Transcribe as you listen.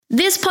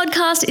This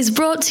podcast is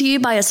brought to you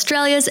by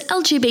Australia's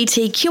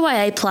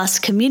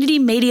LGBTQIA+ community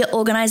media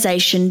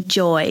organisation,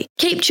 Joy.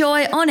 Keep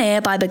Joy on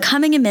air by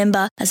becoming a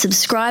member, a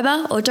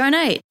subscriber or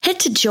donate. Head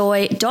to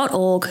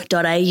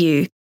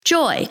joy.org.au.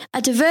 Joy,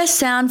 a diverse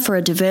sound for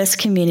a diverse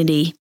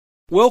community.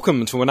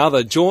 Welcome to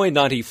another Joy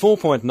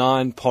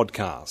 94.9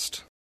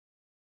 podcast.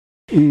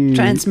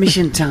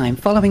 Transmission time.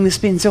 Following the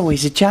spin's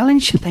always a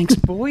challenge. Thanks,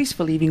 boys,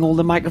 for leaving all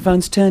the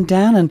microphones turned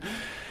down and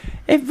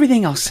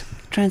everything else.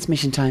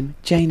 Transmission time.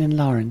 Jane and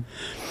Lauren.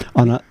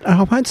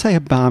 I won't say a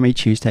balmy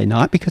Tuesday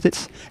night because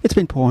it's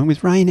been pouring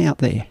with rain out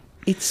there.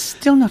 It's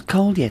still not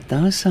cold yet,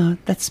 though, so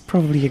that's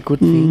probably a good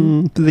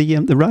thing.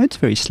 The road's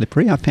very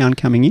slippery. I found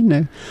coming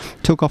in.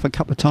 Took off a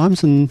couple of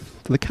times and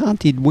the car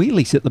did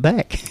wheelies at the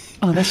back.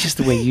 Oh, that's just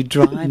the way you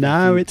drive.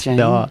 No, it's Jane.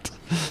 not.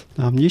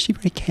 I'm usually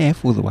very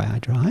careful the way I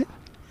drive.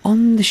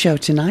 On the show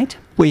tonight,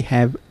 we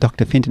have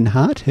Dr. Fintan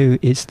Harte, who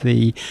is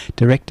the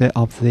director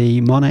of the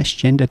Monash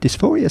Gender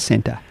Dysphoria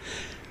Centre.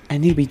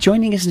 And he'll be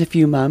joining us in a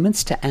few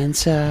moments to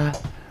answer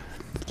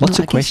lots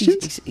of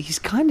questions. He's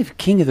kind of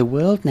king of the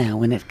world now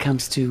when it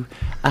comes to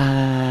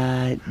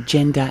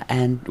gender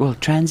and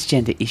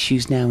transgender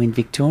issues now in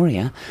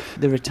Victoria.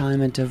 The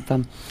retirement of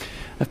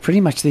pretty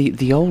much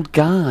the old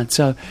guard.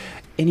 So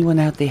anyone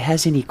out there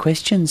has any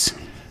questions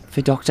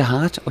for Dr.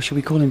 Harte, or should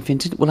we call him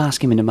Fintan? We'll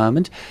ask him in a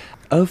moment.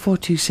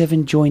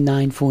 0427 Joy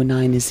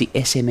 949 is the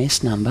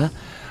SMS number.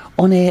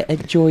 On air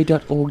at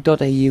joy.org.au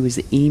is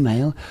the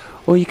email,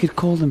 or you could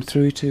call them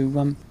through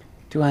to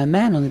our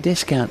man on the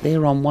desk out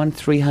there on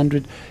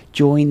 1300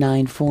 Joy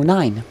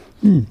 949.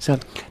 So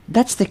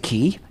that's the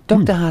key.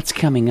 Dr. Harte's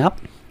coming up.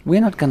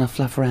 We're not going to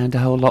fluff around a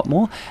whole lot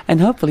more,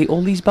 and hopefully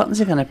all these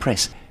buttons are going to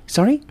press.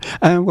 Sorry?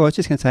 Well, I was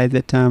just going to say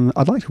that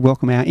I'd like to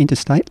welcome our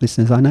interstate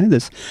listeners. I know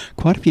there's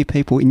quite a few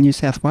people in New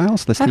South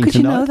Wales listening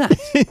tonight. How could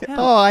you know that?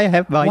 Oh, I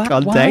have my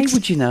contacts. Why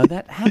would you know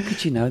that? How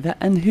could you know that?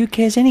 And who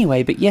cares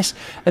anyway? But yes,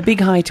 a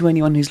big hi to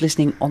anyone who's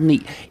listening on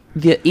the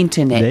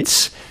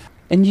internets.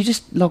 And you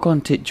just log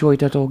on to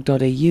joy.org.au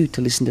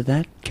to listen to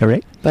that.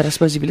 Correct. But I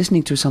suppose if you're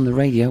listening to us on the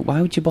radio,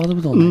 why would you bother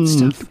with all that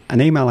stuff?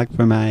 An email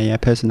from a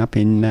person up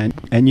in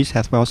New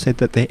South Wales said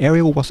that the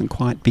aerial wasn't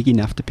quite big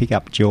enough to pick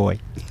up Joy.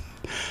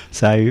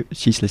 So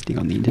she's listening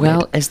on the internet.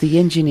 Well, as the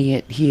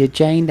engineer here,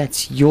 Jane,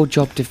 that's your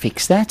job to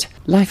fix that.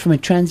 Live from a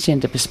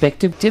transgender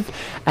perspective,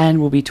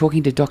 and we'll be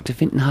talking to Dr.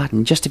 Fintan Harte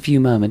in just a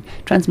few moments.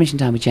 Transmission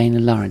time with Jane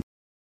and Lauren.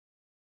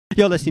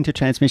 You're listening to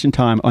Transmission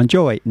Time on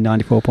Joy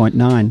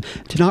 94.9.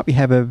 Tonight we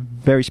have a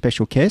very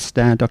special guest,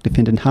 Dr.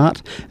 Fintan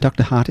Harte.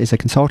 Dr. Harte is a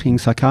consulting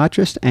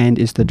psychiatrist and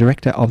is the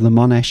director of the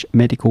Monash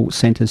Medical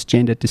Centre's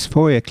Gender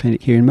Dysphoria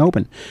Clinic here in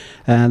Melbourne.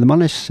 The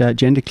Monash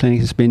Gender Clinic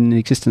has been in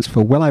existence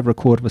for well over a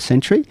quarter of a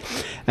century,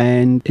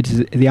 and it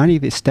is the only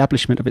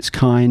establishment of its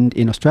kind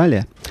in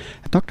Australia.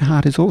 Dr.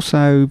 Harte is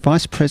also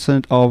Vice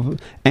President of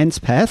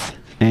ANZPATH,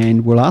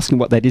 and we'll ask him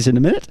what that is in a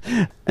minute.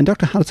 And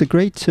Dr. Harte has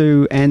agreed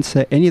to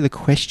answer any of the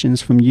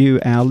questions from you,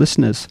 our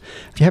listeners.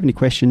 If you have any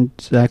questions,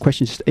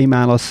 just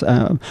email us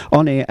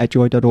on air at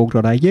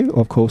joy.org.au,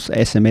 or of course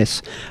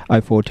SMS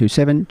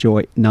 0427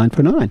 Joy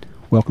 949.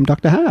 Welcome,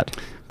 Dr. Harte.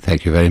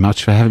 Thank you very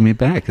much for having me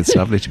back. It's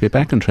lovely to be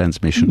back on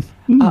transmission.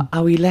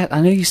 Are we allowed?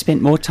 I know you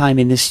spent more time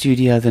in this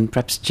studio than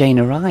perhaps Jane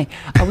or I.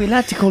 Are we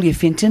allowed to call you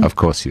Fintan? Of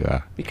course you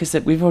are. Because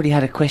we've already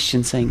had a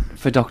question saying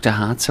for Dr.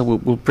 Harte, so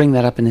we'll bring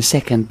that up in a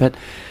second. But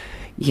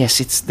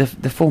yes, it's the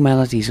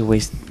formality is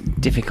always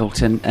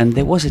difficult. And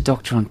there was a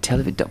doctor on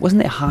television.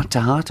 Wasn't there Heart to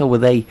Heart, or were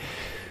they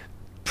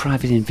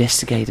private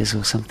investigators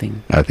or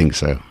something? I think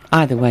so.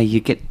 Either way,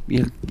 you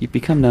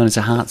become known as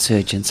a heart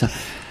surgeon. So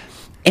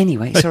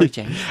anyway, sorry,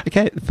 Jane.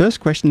 Okay, the first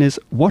question is,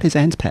 what is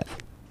ANZPATH?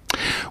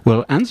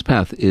 Well,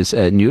 ANZPATH is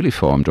a newly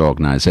formed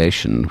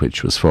organisation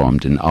which was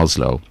formed in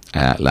Oslo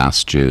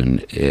last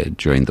June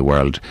during the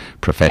World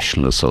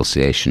Professional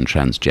Association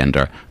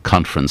Transgender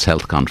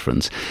Health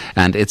Conference,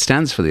 and it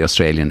stands for the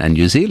Australian and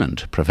New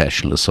Zealand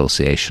Professional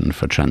Association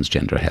for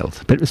Transgender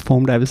Health. But it was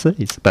formed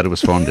overseas. But it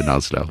was formed in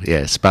Oslo,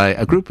 yes, by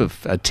a group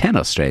of 10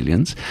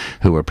 Australians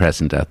who were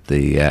present at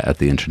the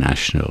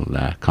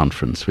international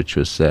conference, which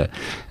was a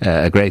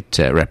great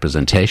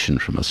representation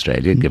from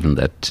Australia, given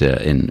that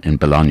in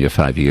Bologna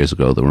 5 years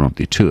ago there were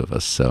only 2 of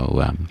us, so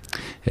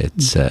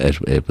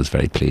it was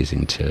very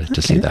pleasing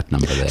to see that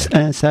number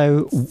there.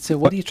 So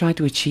what are you trying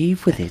to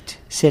achieve with it,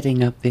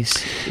 setting up this?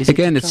 There's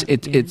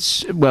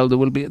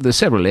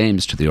several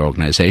aims to the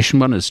organisation.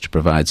 One is to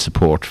provide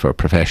support for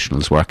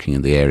professionals working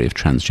in the area of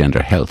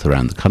transgender health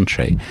around the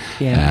country.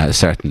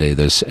 Certainly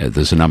there's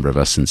a number of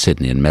us in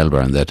Sydney and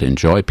Melbourne that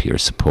enjoy peer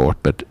support,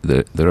 but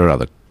there are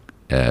other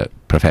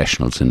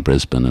professionals in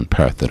Brisbane and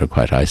Perth that are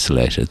quite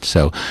isolated.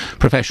 So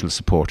professional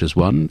support is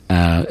one.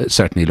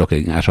 Certainly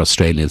looking at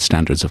Australian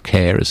standards of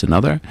care is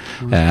another.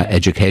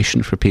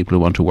 Education for people who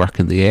want to work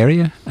in the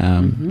area.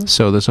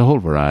 So there's a whole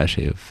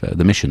variety of...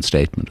 the mission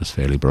statement is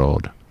fairly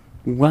broad.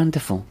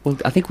 Wonderful. Well,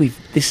 I think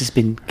this has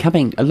been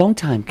coming, a long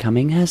time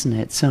coming, hasn't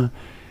it? So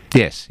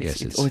Yes.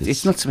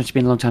 It's not so much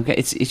been a long time.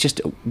 It's just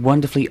a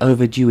wonderfully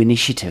overdue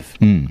initiative.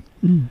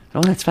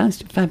 Oh, that's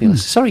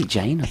fabulous. Sorry,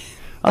 Jane.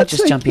 I'll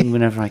just jump in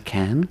whenever I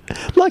can.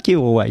 Like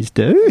you always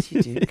do. Yes,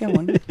 you do. Go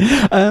on.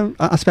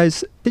 I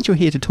suppose, since you're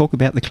here to talk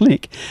about the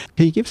clinic,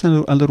 can you give us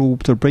a little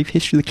sort of brief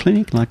history of the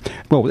clinic? Like,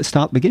 well, let's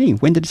start at the beginning.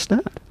 When did it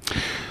start?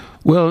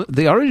 Well,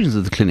 the origins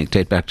of the clinic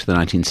date back to the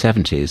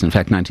 1970s. In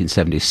fact,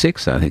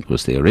 1976, I think,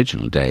 was the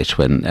original date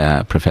when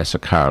Professor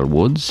Carl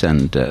Woods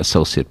and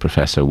Associate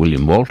Professor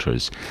William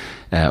Walters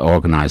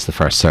organised the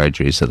first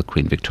surgeries at the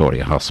Queen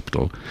Victoria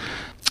Hospital.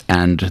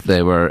 And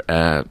they were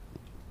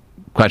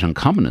quite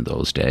uncommon in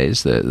those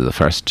days. The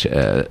first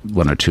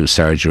one or two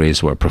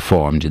surgeries were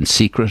performed in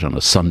secret on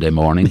a Sunday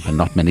morning when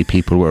not many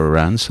people were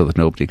around, so that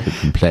nobody could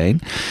complain.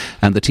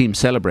 And the team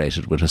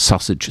celebrated with a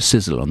sausage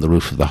sizzle on the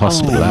roof of the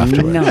hospital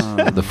afterwards.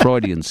 No. The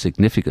Freudian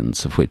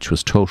significance of which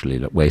was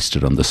totally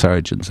wasted on the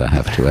surgeons, I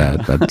have to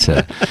add. But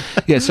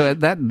so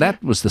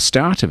that was the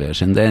start of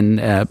it. And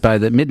then by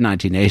the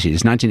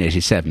mid-1980s,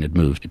 1987, it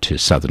moved to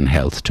Southern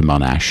Health, to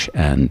Monash,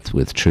 and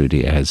with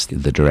Trudy as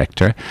the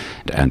director,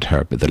 and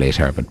the late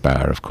Herbert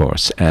Barr, of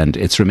course, and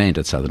it's remained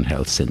at Southern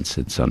Health since.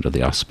 It's under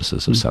the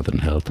auspices of Southern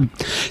Health.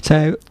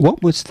 So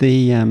what was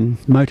the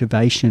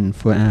motivation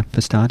for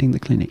starting the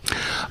clinic?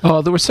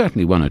 Oh, there were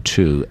certainly one or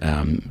two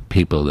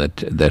people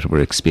that were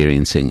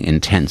experiencing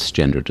intense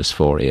gender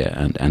dysphoria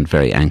and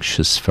very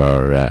anxious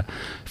for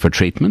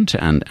treatment,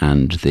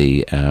 and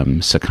the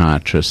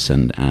psychiatrists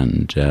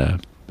and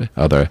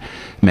other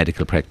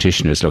medical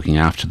practitioners looking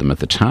after them at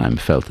the time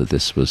felt that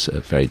this was a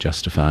very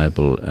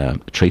justifiable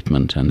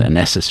treatment and a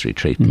necessary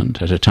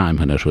treatment at a time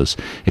when it was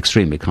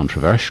extremely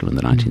controversial in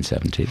the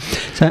 1970s.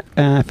 So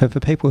for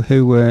people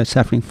who were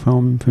suffering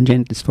from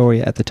gender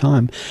dysphoria at the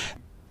time,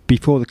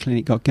 before the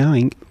clinic got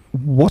going,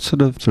 what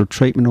sort of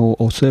treatment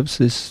or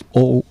services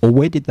or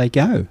where did they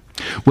go?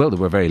 Well, there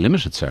were very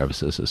limited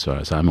services as far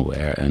as I'm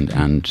aware,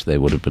 and they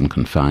would have been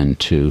confined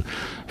to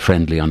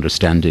friendly,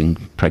 understanding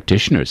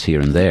practitioners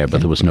here and there, but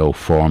there was no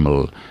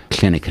formal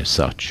clinic as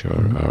such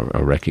or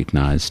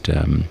recognised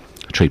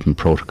treatment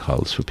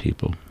protocols for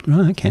people.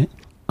 Right, okay.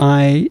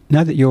 I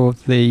know that you're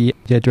the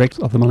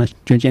director of the Monash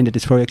Gender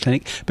Dysphoria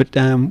Clinic, but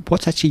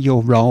what's actually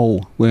your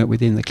role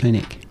within the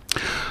clinic?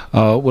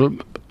 Well,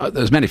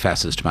 there's many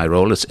facets to my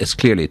role. It's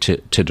clearly to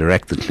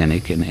direct the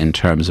clinic in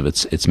terms of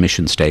its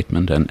mission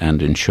statement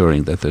and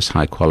ensuring that there's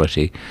high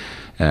quality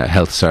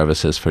health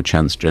services for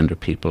transgender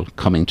people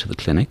coming to the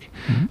clinic.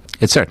 Mm-hmm.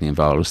 It certainly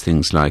involves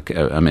things like,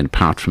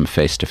 apart from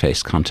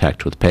face-to-face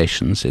contact with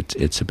patients,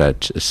 it's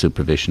about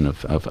supervision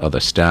of other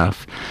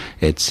staff.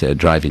 It's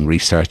driving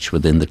research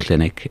within the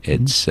clinic.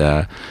 It's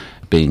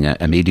being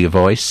a media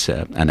voice,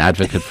 an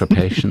advocate for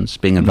patients,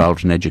 being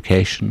involved in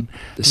education.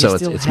 So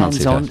it's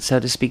hands-on,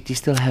 so to speak. Do you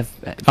still have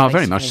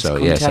very much so,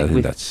 yes. I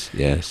think that's,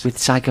 yes. With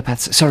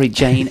psychopaths, sorry,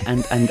 Jane,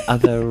 and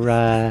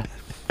other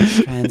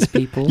trans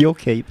people? Your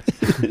keep.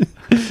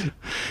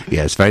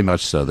 Yes, very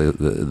much so.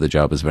 The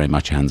job is very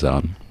much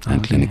hands-on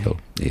and clinical,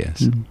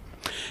 yes. Mm.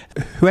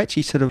 Who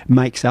actually sort of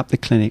makes up the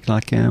clinic?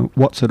 Like,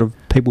 what sort of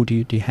people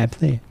do you have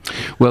there?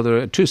 Well, there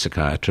are two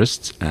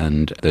psychiatrists,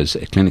 and there's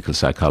a clinical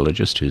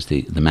psychologist who's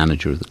the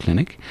manager of the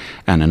clinic,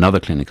 and another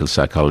clinical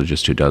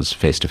psychologist who does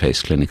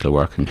face-to-face clinical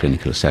work and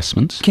clinical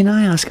assessments. Can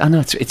I ask, I know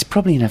it's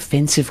probably an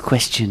offensive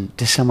question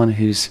to someone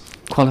who's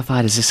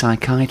qualified as a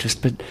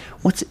psychiatrist, but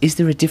is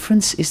there a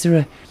difference?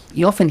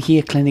 You often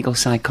hear clinical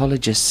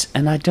psychologists,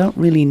 and I don't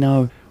really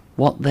know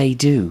what they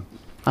do.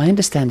 I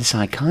understand a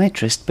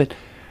psychiatrist, but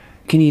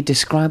can you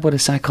describe what a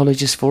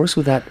psychologist for us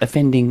without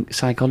offending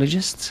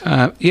psychologists?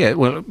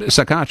 Well,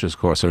 psychiatrists,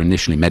 of course, are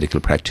initially medical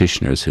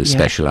practitioners who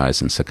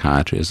specialise in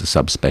psychiatry as a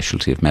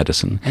subspecialty of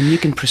medicine. And you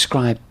can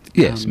prescribe...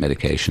 Yes,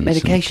 medications.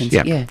 Medications,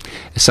 yeah.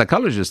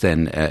 Psychologists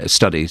then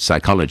study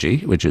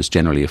psychology, which is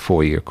generally a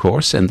 4-year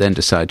course, and then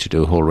decide to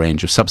do a whole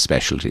range of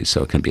subspecialties.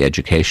 So it can be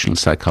educational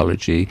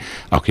psychology,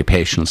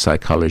 occupational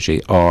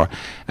psychology, or,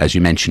 as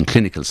you mentioned,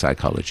 clinical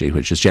psychology,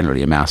 which is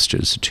generally a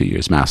 2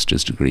 years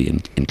master's degree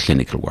in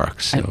clinical work.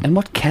 So. And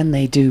what can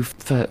they do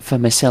for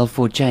myself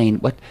or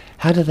Jane?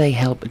 How do they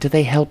help? Do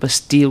they help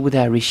us deal with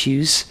our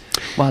issues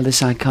while the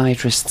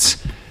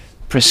psychiatrists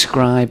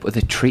prescribe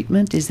the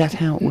treatment? Is that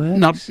how it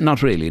works?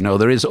 Not really. No,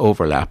 there is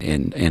overlap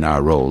in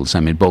our roles.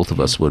 I mean, both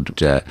of us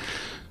would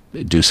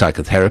do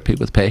psychotherapy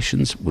with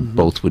patients.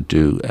 Both would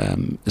do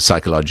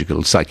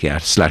psychological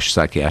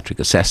psychiatric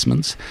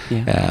assessments.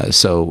 Yeah.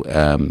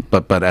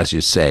 But as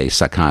you say,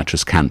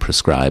 psychiatrists can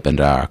prescribe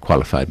and are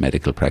qualified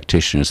medical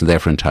practitioners, and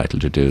therefore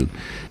entitled to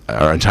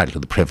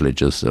the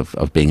privileges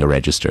of being a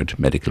registered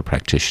medical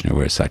practitioner,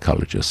 where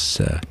psychologists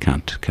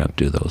can't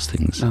do those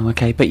things. Oh,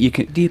 okay. But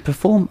do you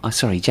perform? Oh,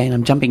 sorry, Jane,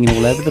 I'm jumping in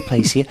all over the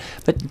place here.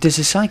 But does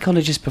a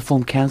psychologist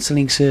perform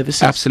counselling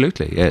services?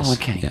 Absolutely, yes. Oh,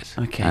 okay. Yes.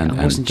 Okay.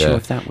 I wasn't sure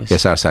if that was.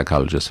 Yes, our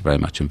psychologists are very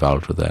much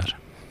involved with that.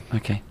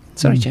 Okay.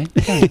 Sorry, Jane.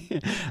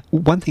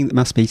 One thing that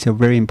must be so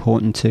very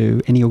important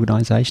to any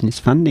organisation is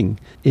funding.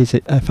 Is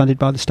it funded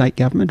by the state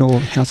government, or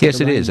how's it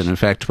Yes, it is. And in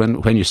fact,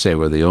 when you say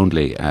we're the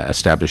only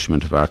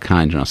establishment of our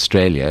kind in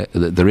Australia,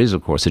 there is,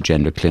 of course, a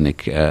gender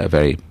clinic, a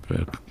very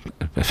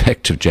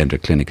effective gender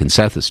clinic in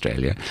South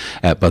Australia,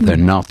 but they're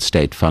not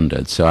state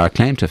funded. So our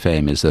claim to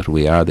fame is that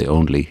we are the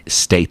only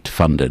state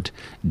funded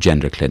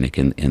gender clinic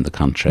in the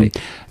country,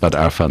 but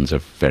our funds are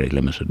very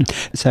limited.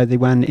 So the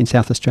one in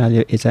South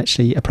Australia is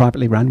actually a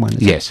privately run one,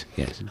 is it?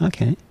 Yes.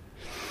 Okay.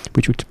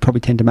 Which would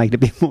probably tend to make it a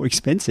bit more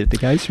expensive to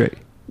go through.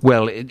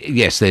 Well,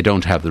 yes, they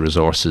don't have the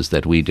resources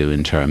that we do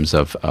in terms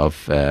of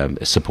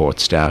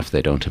support staff.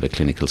 They don't have a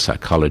clinical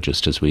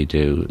psychologist as we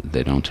do.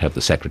 They don't have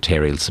the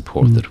secretarial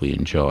support that we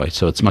enjoy.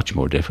 So it's much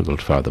more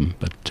difficult for them.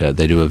 But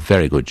they do a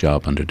very good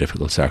job under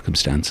difficult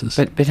circumstances.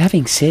 But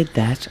having said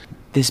that,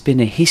 there's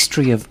been a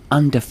history of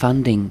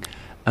underfunding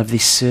of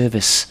this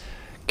service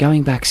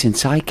going back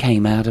since I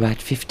came out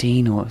about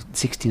 15 or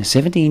 16 or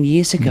 17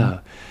 years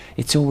ago.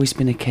 It's always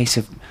been a case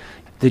of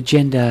the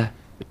gender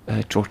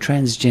or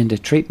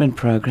transgender treatment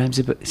programs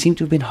seem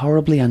to have been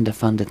horribly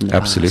underfunded in the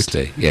past.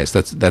 Absolutely, yes,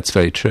 that's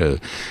very true.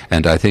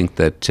 And I think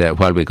that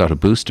while we got a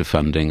boost of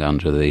funding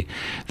under the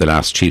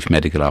last Chief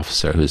Medical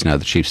Officer, who is now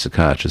the Chief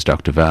Psychiatrist,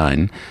 Dr.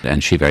 Vine,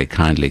 and she very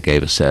kindly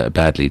gave us a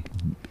badly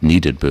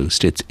needed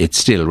boost, it's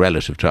still,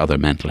 relative to other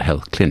mental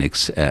health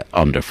clinics,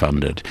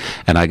 underfunded.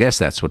 And I guess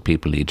that's what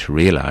people need to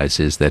realise,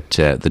 is that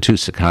the two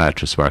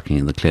psychiatrists working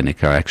in the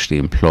clinic are actually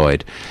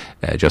employed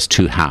just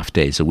 2 half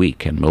days a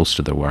week, and most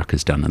of their work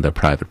is done in their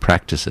private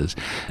practices,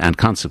 and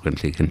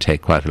consequently it can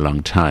take quite a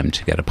long time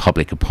to get a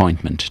public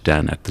appointment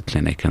down at the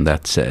clinic, and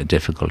that's a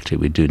difficulty.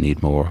 We do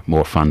need more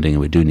funding,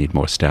 and we do need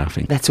more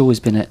staffing. That's always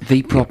been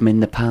the problem in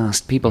the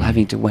past, people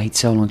having to wait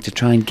so long to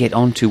try and get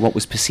onto what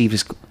was perceived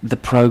as the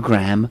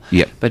program,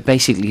 but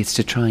basically it's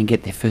to try and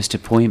get their first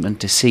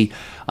appointment to see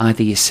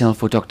either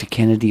yourself or Dr.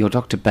 Kennedy or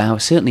Dr. Bauer.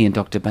 Certainly in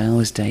Dr.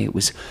 Bauer's day it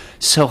was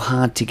so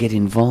hard to get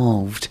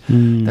involved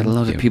that a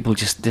lot of people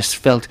just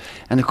felt,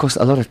 and of course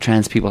a lot of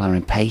trans people are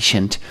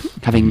impatient,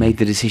 having made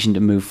the decision to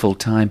move full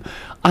time.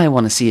 I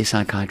want to see a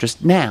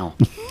psychiatrist now.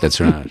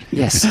 That's right.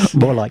 Yes.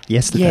 More like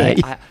yesterday.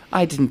 Yeah,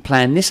 I didn't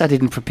plan this, I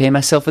didn't prepare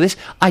myself for this,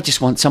 I just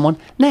want someone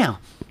now.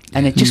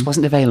 And it just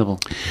wasn't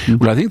available.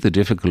 Well, I think the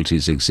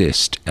difficulties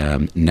exist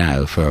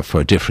now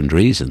for different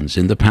reasons.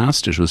 In the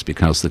past, it was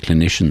because the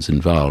clinicians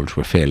involved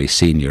were fairly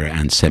senior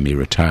and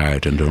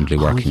semi-retired and only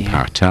working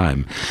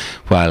part-time,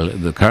 while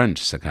the current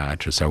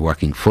psychiatrists are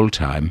working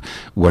full-time.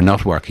 We're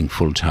not working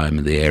full-time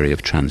in the area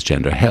of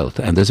transgender health,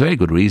 and there's a very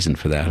good reason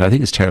for that. I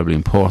think it's terribly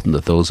important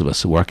that those of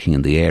us working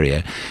in the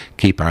area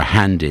keep our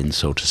hand in,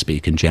 so to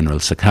speak, in general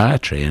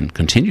psychiatry and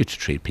continue to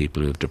treat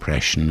people who have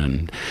depression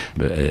and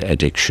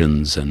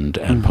addictions and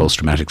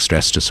post-traumatic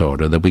stress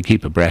disorder, that we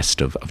keep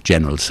abreast of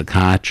general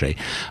psychiatry.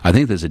 I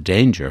think there's a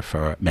danger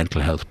for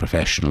mental health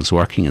professionals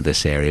working in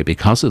this area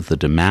because of the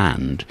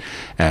demand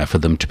for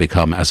them to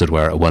become, as it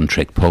were, a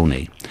one-trick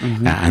pony.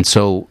 And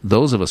so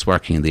those of us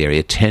working in the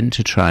area tend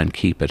to try and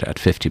keep it at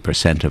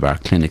 50% of our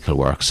clinical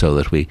work so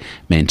that we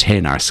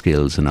maintain our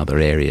skills in other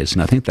areas.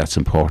 And I think that's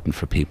important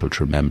for people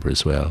to remember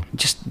as well.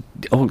 Just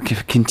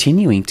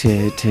continuing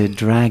to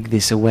drag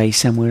this away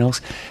somewhere else,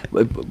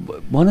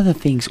 one of the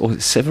things, or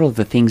several of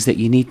the things that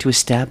you need to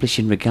establish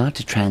in regard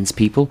to trans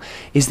people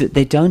is that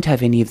they don't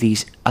have any of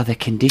these other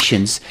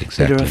conditions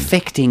that are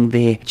affecting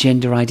their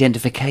gender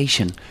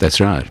identification.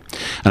 That's right.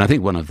 And I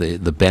think one of the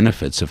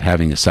benefits of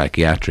having a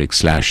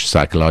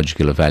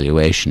psychiatric/psychological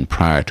evaluation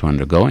prior to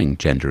undergoing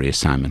gender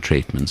reassignment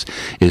treatments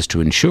is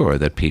to ensure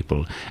that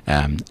people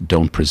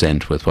don't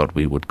present with what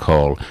we would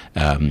call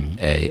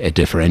a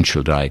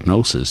differential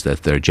diagnosis,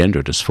 that their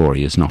gender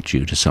dysphoria is not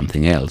due to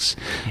something else.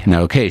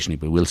 Now, occasionally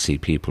we will see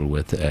people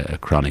with a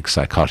chronic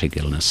psychotic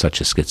illness such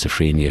as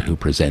schizophrenia who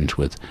present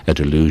with a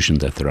delusion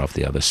that they're of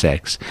the other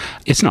sex.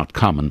 It's not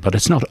common, but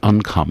it's not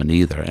uncommon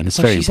either, and it's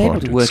very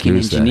important to work in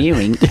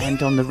engineering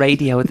and on the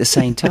radio at the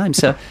same time.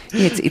 So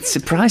it's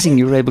surprising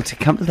you were able to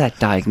come to that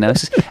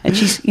diagnosis. And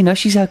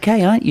she's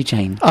okay, aren't you,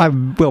 Jane?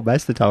 Well,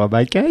 most of the time I'm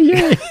okay.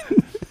 Yeah.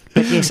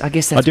 But yes, I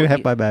guess that's I do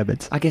have my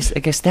moments. I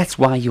guess that's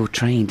why you're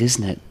trained,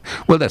 isn't it?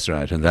 Well, that's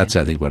right, and that's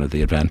I think one of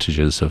the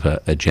advantages of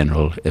a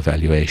general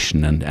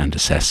evaluation and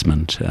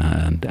assessment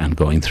and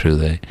going through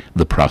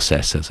the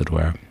process, as it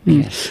were.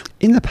 Yes.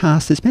 In the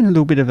past, there's been a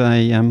little bit of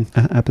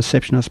a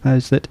perception, I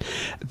suppose, that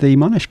the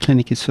Monash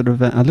Clinic is sort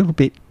of a little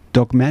bit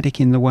dogmatic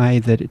in the way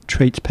that it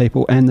treats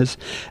people, and that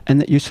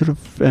you sort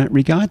of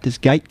regard as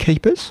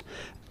gatekeepers.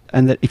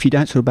 And that if you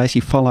don't sort of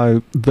basically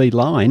follow the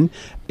line,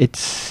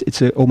 it's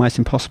almost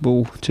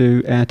impossible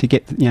to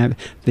get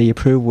the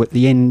approval at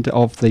the end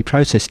of the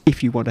process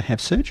if you want to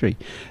have surgery.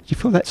 Do you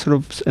feel that sort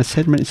of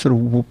sentiment is sort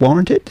of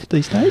warranted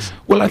these days?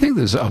 Well, I think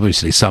there's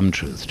obviously some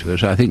truth to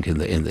it. I think in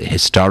the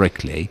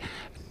historically,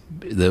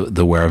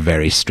 there were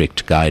very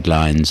strict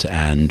guidelines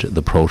and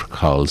the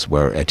protocols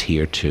were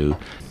adhered to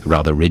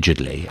rather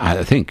rigidly.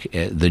 I think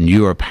the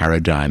newer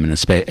paradigm, and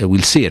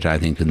we'll see it, I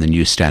think, in the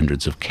new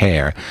standards of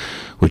care,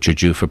 which are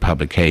due for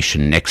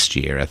publication next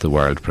year at the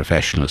World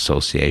Professional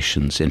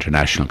Association's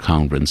International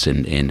Conference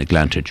in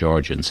Atlanta,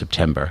 Georgia in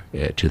September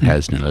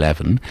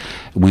 2011,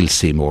 we'll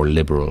see more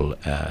liberal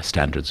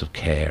standards of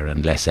care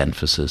and less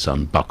emphasis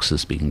on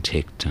boxes being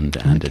ticked and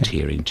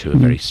adhering to a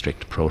very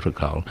strict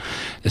protocol.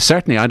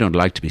 Certainly I don't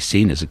like to be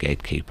seen as a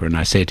gatekeeper, and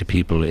I say to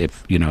people,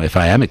 if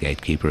I am a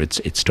gatekeeper,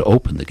 it's to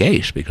open the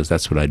gate, because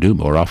that's what I do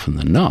more often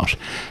than not.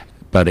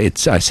 But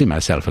I see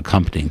myself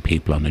accompanying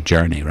people on a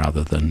journey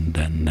rather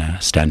than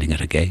standing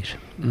at a gate.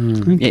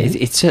 Okay. Yeah,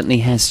 it certainly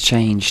has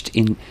changed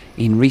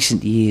in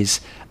recent years.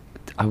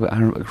 I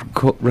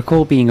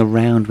recall being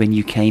around when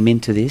you came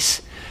into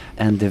this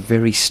and the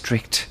very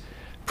strict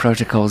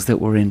protocols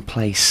that were in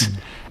place.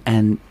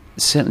 And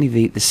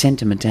certainly the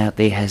sentiment out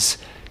there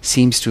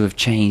seems to have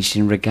changed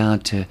in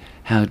regard to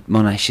how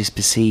Monash is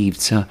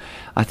perceived. So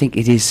I think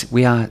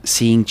we are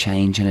seeing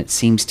change, and it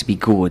seems to be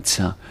good.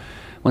 So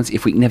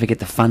if we never get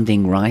the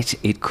funding right,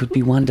 it could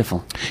be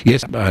wonderful.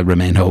 Yes, I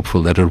remain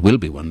hopeful that it will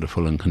be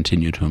wonderful and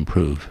continue to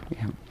improve.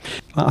 Yeah.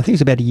 Well, I think it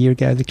was about a year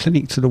ago, the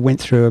clinic sort of went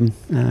through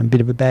a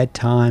bit of a bad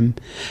time,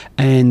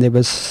 and there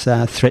was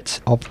threats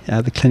of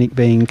the clinic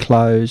being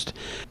closed.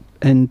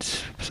 And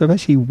so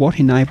basically, what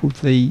enabled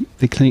the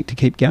clinic to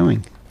keep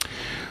going?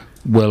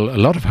 Well, a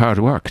lot of hard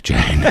work,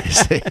 Jane,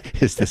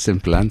 is the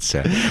simple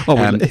answer.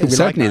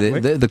 Certainly,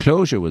 the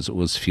closure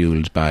was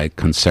fueled by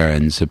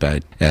concerns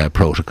about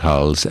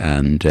protocols,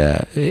 and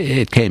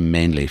it came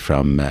mainly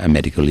from a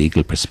medical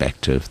legal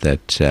perspective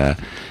that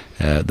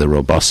the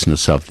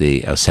robustness of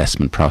the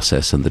assessment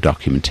process and the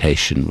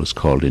documentation was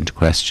called into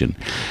question.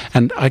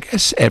 And I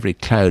guess every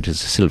cloud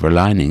has a silver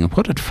lining, and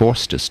what it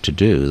forced us to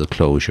do, the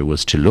closure,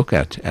 was to look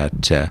at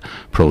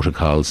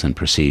protocols and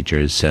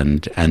procedures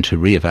and to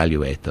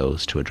reevaluate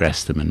those, to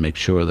address them and make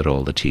sure that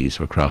all the T's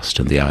were crossed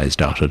and the I's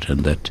dotted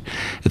and that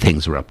the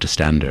things were up to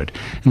standard.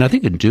 And I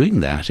think in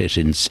doing that, it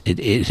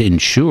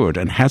ensured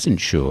and has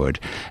ensured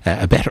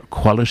a better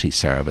quality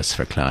service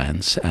for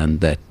clients,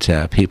 and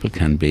that people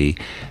can be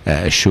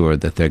assured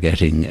that they're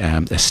getting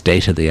a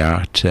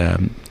state-of-the-art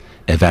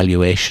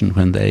evaluation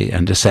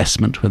and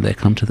assessment when they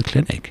come to the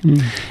clinic.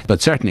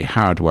 But certainly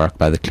hard work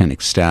by the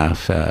clinic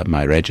staff,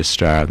 my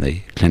registrar,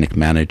 the clinic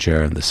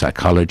manager and the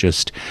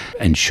psychologist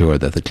ensure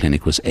that the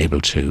clinic was able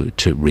to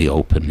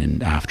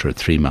reopen after a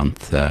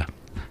 3-month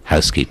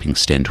housekeeping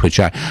stint, which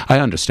I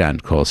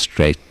understand caused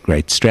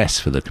great stress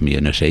for the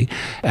community.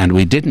 And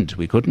we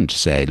couldn't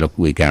say, look,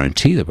 we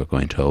guarantee that we're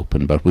going to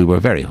open, but we were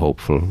very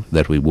hopeful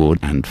that we would,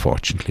 and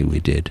fortunately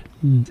we did.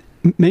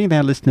 Many of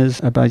our listeners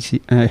are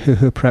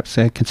who are perhaps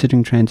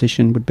considering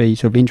transition would be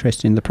sort of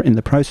interested in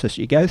the process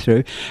you go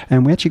through.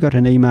 And we actually got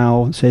an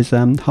email that says,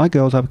 "Hi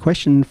girls, I have a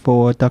question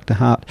for Dr.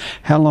 Harte.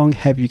 How long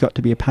have you got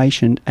to be a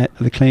patient at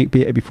the clinic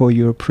before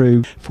you're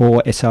approved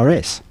for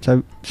SRS?"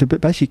 So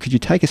but basically, could you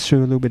take us through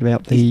a little bit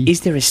about the...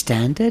 Is there a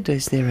standard?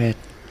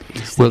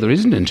 Well, there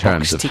isn't in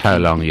terms of how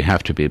long you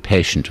have to be a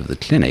patient of the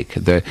clinic.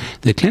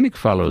 The clinic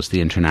follows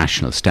the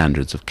international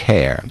standards of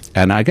care.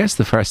 And I guess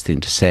the first thing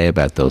to say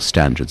about those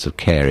standards of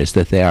care is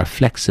that they are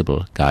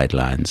flexible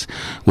guidelines,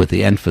 with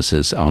the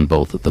emphasis on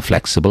both the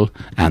flexible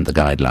and the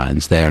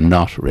guidelines. They are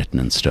not written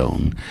in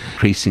stone.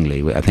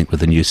 Increasingly, I think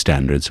with the new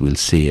standards, we'll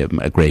see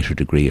a greater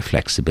degree of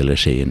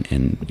flexibility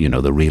in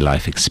the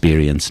real-life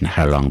experience and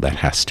how long that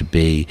has to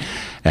be.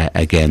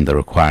 Again, the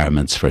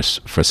requirements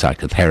for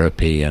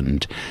psychotherapy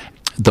and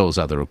those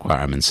other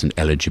requirements and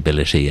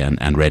eligibility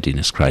and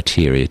readiness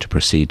criteria to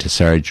proceed to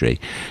surgery.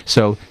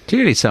 So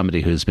clearly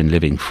somebody who's been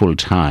living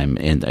full-time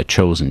in a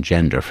chosen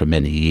gender for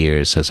many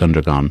years, has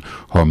undergone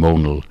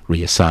hormonal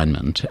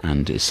reassignment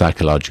and is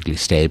psychologically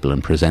stable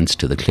and presents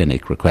to the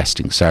clinic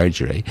requesting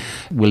surgery,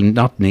 will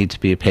not need to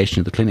be a patient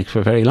of the clinic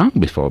for very long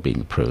before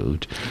being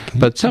approved. Okay.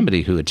 But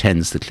somebody who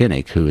attends the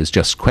clinic who is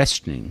just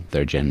questioning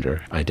their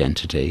gender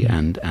identity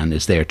and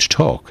is there to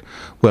talk,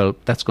 well,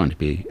 that's going to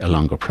be a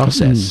longer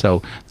process.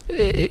 So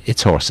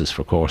it's horses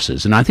for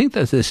courses, and I think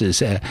that this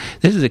is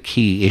a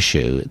key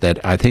issue that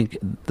I think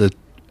that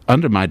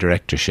under my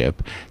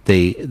directorship,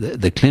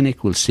 the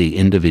clinic will see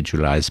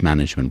individualised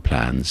management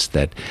plans,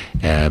 that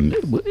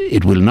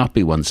it will not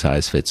be one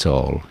size fits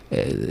all.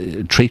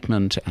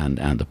 Treatment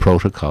and the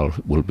protocol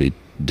will be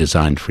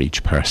designed for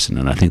each person,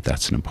 and I think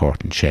that's an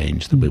important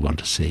change that we want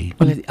to see.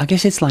 Well, I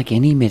guess it's like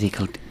any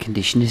medical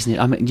condition, isn't it?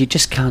 I mean, you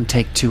just can't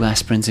take 2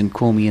 aspirins and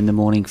call me in the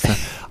morning for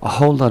a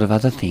whole lot of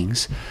other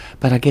things.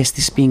 But I guess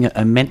this being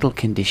a mental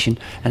condition,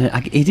 and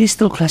it is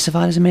still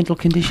classified as a mental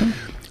condition?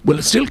 Well,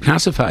 it's still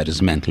classified as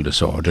a mental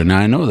disorder. Now,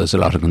 I know there's a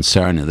lot of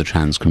concern in the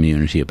trans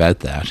community about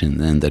that,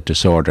 and that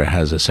disorder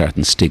has a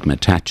certain stigma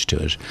attached to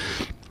it.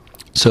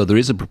 So there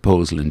is a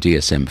proposal in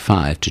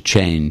DSM-5 to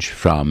change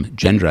from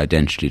gender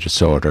identity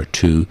disorder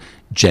to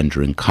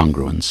gender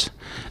incongruence.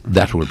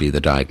 That will be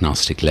the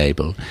diagnostic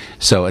label.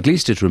 So at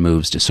least it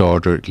removes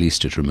disorder, at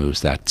least it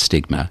removes that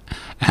stigma.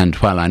 And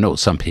while I know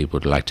some people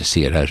would like to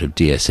see it out of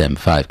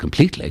DSM-5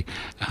 completely,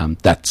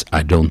 that's,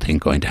 I don't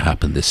think, going to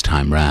happen this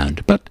time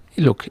round. But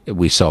look,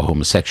 we saw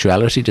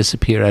homosexuality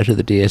disappear out of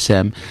the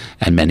DSM,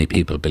 and many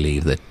people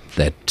believe that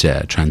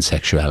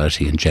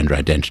transsexuality and gender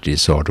identity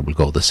disorder will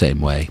go the same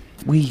way.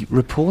 We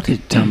reported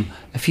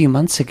a few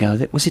months ago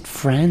that, was it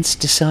France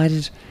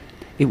decided...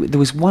 there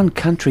was one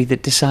country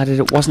that decided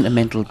it wasn't a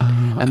mental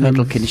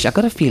condition. I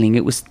got a feeling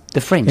it was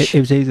the French. It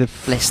was either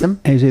bless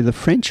them. It was either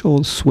French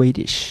or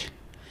Swedish.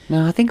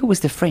 No, I think it was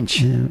the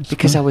French,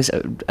 because I was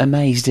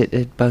amazed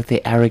at both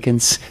their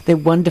arrogance, their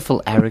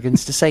wonderful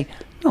arrogance to say,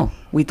 no,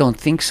 we don't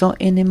think so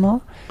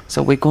anymore,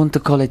 so we're going to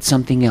call it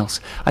something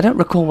else. I don't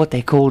recall what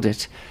they called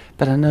it,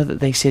 but I know that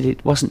they said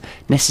it wasn't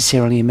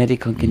necessarily a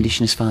medical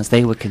condition as far as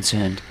they were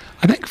concerned.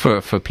 I think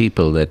for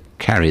people that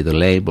carry the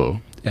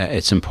label,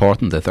 it's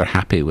important that they're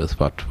happy with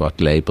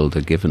what label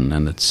they're given,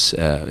 and it's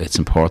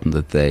important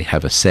that they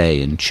have a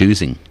say in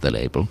choosing the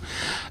label.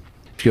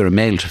 If you're a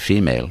male to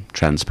female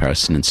trans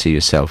person and see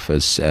yourself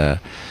as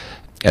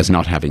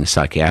not having a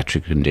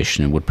psychiatric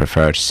condition and would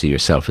prefer to see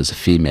yourself as a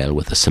female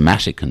with a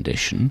somatic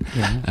condition,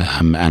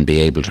 and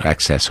be able to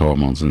access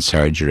hormones and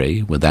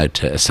surgery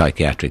without a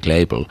psychiatric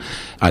label,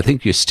 I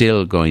think you're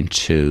still going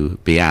to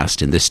be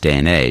asked in this day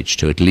and age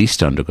to at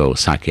least undergo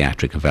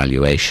psychiatric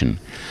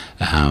evaluation.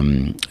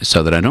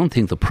 So that I don't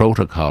think the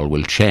protocol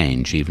will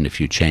change, even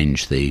if you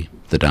change the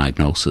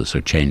diagnosis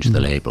or change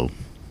the label.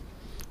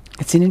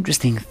 It's an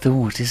interesting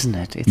thought, isn't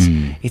it?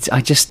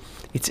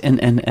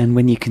 And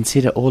when you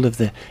consider all of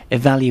the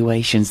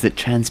evaluations that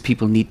trans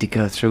people need to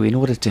go through in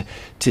order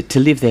to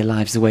live their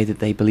lives the way that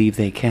they believe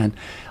they can,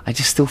 I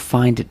just still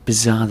find it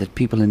bizarre that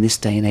people in this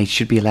day and age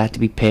should be allowed to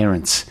be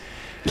parents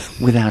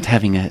without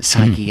having a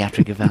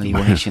psychiatric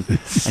evaluation.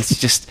 It's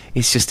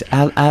just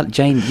our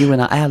Jane, you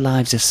and I, our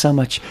lives are so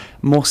much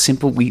more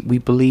simple. We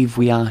believe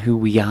we are who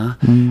we are,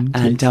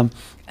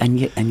 and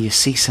you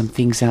see some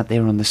things out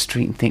there on the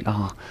street and think,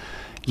 oh,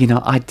 you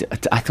know, I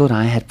thought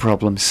I had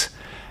problems,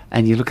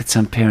 and you look at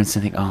some parents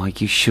and think, oh,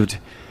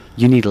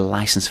 you need a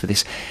license for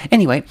this.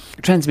 Anyway,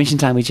 Transmission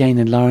Time with Jane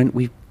and Lauren.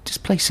 We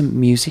just play some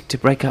music to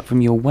break up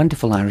from your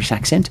wonderful Irish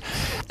accent,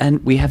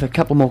 and we have a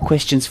couple more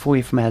questions for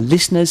you from our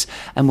listeners,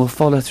 and we'll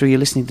follow through. You're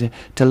listening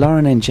to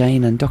Lauren and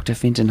Jane and Dr.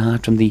 Fintan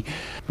Harte from the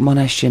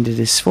Monash Gender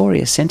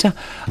Dysphoria Centre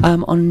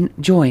on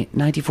Joy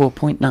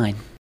 94.9.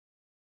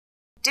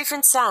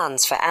 Different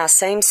sounds for our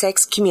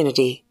same-sex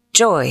community.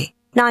 Joy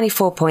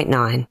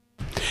 94.9.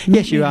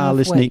 Yes, you are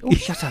listening. Oh,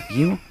 shut up,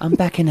 you. I'm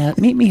backing out.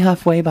 Meet me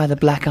halfway by the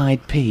Black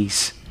Eyed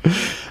Peas.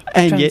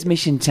 And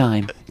Transmission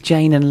Time.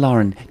 Jane and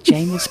Lauren.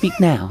 Jane will speak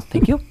now.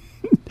 Thank you.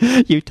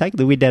 You've taken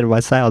the wind out of my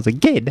sails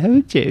again,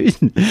 haven't you?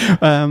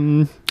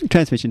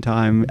 Transmission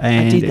Time.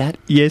 And I did that.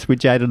 Yes, with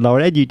Jane and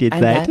Lauren, and you did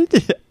and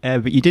that.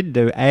 But you didn't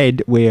do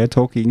and. We're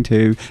talking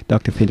to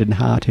Dr. Fintan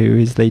Harte, who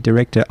is the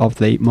director of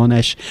the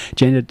Monash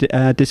Gender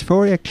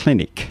Dysphoria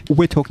Clinic.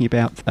 We're talking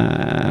about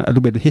a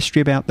little bit of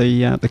history about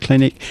the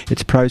clinic,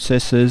 its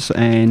processes,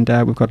 and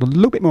we've got a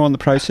little bit more on the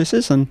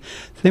processes, and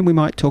then we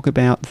might talk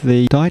about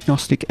the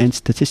diagnostic and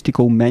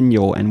statistical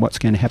manual and what's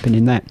going to happen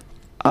in that.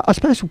 I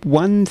suppose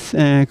one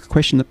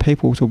question that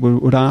people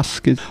would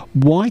ask is,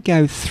 why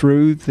go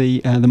through the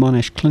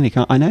Monash clinic?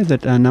 I know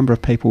that a number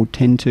of people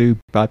tend to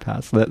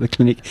bypass the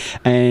clinic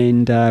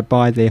and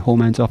buy their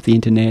hormones off the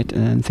internet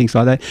and things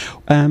like that.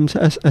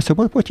 So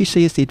what do you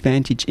see as the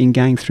advantage in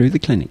going through the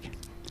clinic?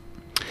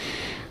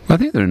 Well, I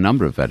think there are a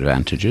number of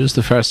advantages.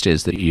 The first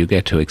is that you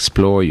get to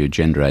explore your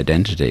gender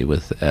identity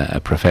with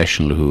a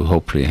professional who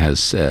hopefully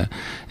has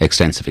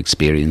extensive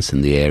experience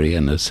in the area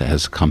and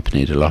has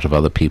accompanied a lot of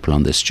other people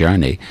on this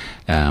journey,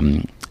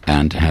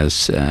 and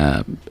has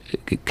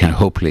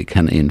hopefully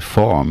can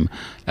inform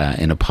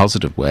in a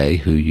positive way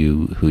who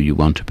you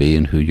want to be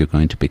and who you're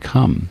going to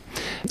become.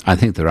 I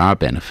think there are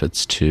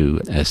benefits to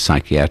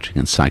psychiatric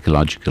and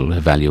psychological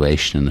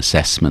evaluation and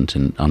assessment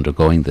in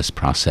undergoing this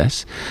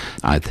process.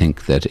 I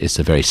think that it's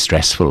a very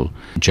stressful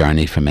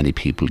journey for many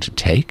people to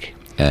take.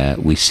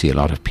 We see a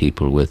lot of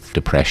people with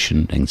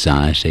depression,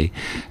 anxiety,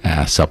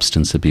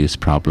 substance abuse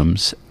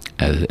problems.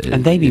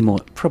 And they be more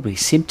probably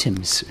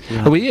symptoms.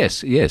 Right? Oh,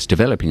 yes,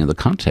 developing in the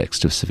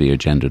context of severe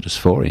gender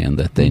dysphoria and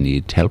that they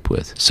need help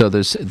with. So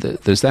there's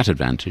that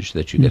advantage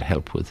that you get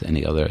help with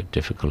any other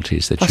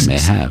difficulties that you may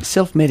have.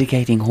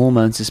 Self-medicating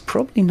hormones is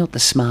probably not the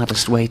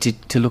smartest way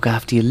to look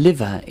after your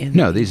liver.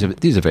 No, these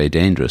are very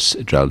dangerous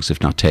drugs if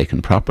not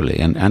taken properly.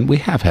 And we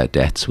have had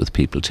deaths with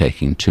people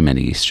taking too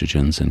many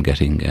estrogens and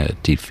getting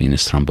deep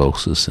venous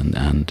thrombosis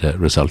and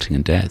resulting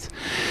in death.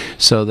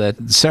 So that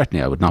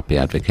certainly I would not be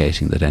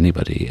advocating that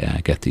anybody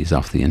get these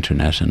off the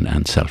internet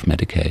and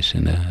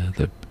self-medicate.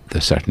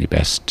 They're certainly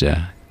best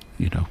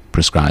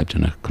prescribed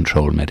in a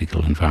controlled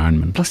medical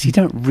environment. Plus, you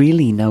don't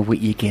really know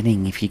what you're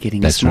getting if you're getting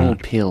That's a small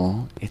right.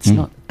 pill. It's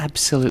not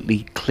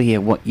absolutely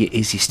clear what it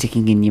is you're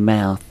sticking in your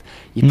mouth.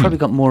 you've probably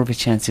got more of a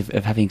chance of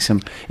having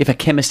some... If a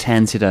chemist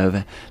hands it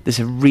over, there's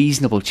a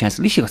reasonable chance,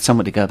 at least you've got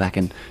someone to go back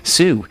and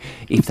sue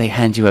if they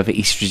hand you over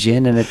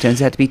estrogen and it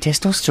turns out to be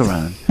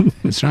testosterone.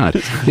 That's right.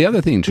 The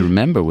other thing to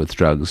remember with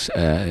drugs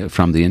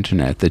from the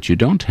internet, that you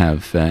don't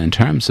have, in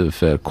terms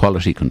of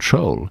quality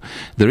control,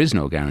 there is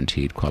no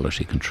guaranteed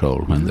quality control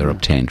when they're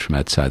obtained from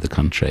outside the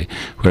country,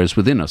 whereas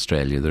within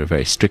Australia there are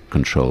very strict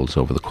controls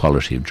over the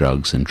quality of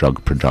drugs and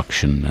drug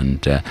production,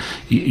 and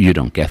you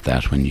don't get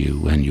that when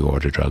you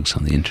order drugs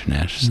on the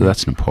internet. So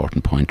that's an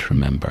important point to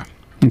remember.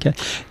 Okay.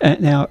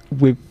 Now,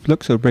 we've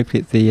looked sort of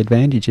briefly at the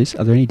advantages.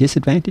 Are there any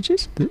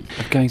disadvantages?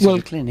 Of going to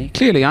the clinic?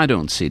 Clearly, I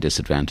don't see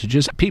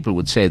disadvantages. People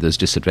would say there's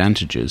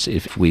disadvantages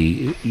if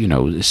we,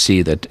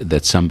 see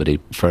that somebody,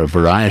 for a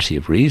variety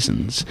of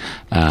reasons,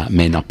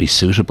 may not be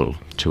suitable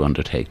to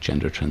undertake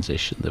gender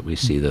transition, that we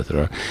see that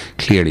there are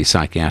clearly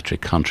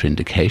psychiatric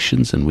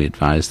contraindications, and we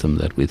advise them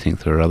that we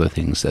think there are other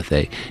things that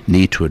they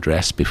need to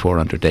address before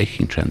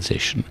undertaking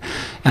transition.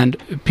 And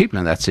people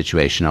in that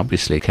situation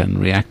obviously can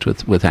react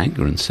with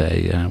anger and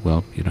say, I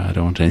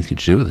don't want anything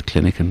to do with the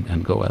clinic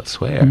and go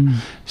elsewhere.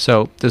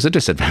 So there's a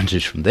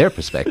disadvantage from their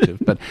perspective,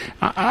 but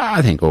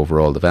I think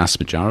overall the vast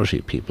majority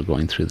of people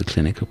going through the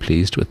clinic are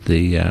pleased with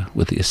the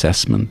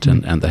assessment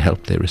and the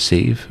help they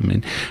receive. I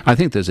mean, I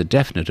think there's a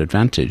definite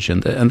advantage,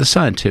 and the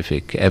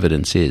scientific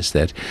evidence is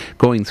that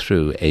going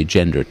through a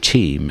gender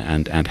team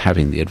and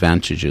having the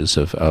advantages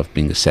of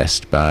being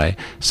assessed by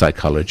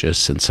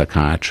psychologists and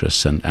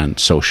psychiatrists and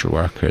social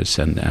workers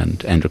and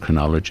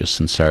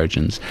endocrinologists and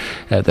surgeons,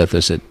 that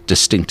there's a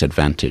distinct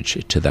advantage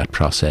to that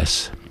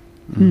process.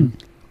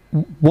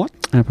 What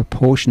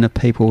proportion of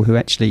people who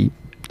actually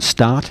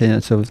start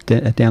down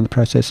the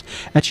process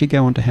actually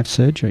go on to have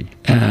surgery?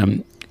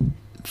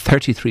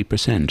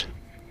 33%.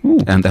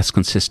 And that's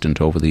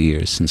consistent over the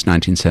years. Since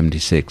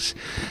 1976,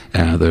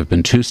 there have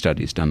been 2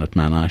 studies done at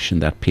Monash in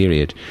that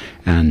period,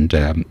 and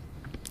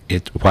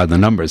while the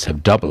numbers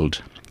have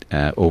doubled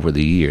over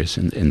the years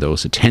in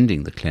those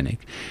attending the clinic,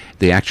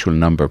 the actual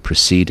number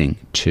proceeding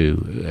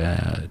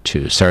to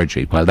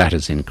surgery, while that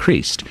has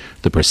increased,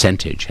 the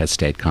percentage has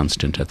stayed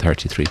constant at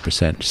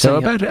 33%. So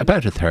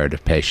about a third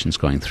of patients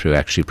going through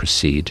actually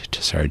proceed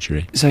to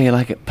surgery. So you're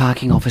like at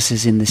parking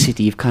officers in the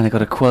city, you've kind of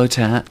got a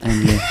quota,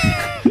 and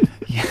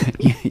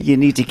you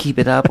need to keep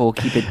it up or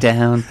keep it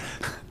down.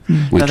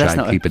 We try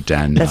and keep it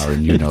down now,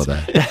 and you know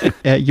that.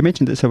 You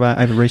mentioned that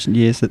over recent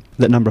years that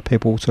the number of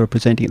people sort of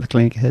presenting at the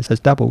clinic has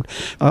doubled.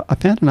 I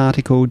found an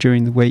article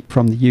during the week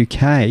from the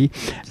UK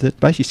that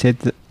basically said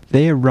that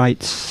their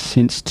rates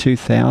since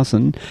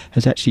 2000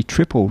 has actually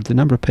tripled. The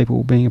number of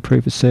people being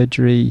approved for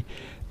surgery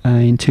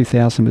in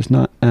 2000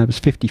 was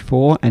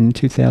 54, and in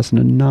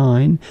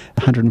 2009,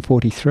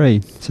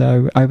 143.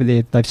 So over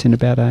there, they've seen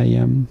about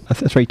a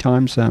 3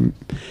 times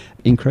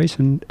increase,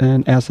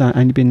 and ours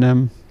only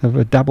been of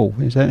a double.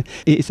 Is that?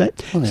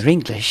 Well, they're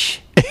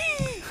English.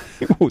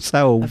 Both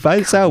are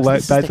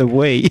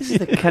we. This is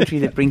the country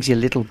that brings you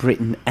Little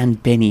Britain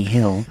and Benny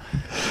Hill.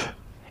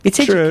 It's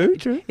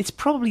true. It's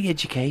probably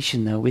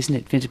education, though, isn't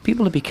it?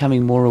 People are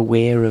becoming more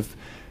aware of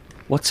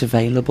what's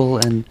available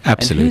and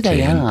who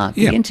they are.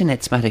 The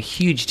internet's made a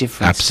huge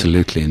difference.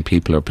 Absolutely, and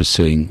people are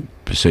pursuing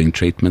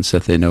treatments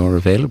that they know are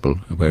available,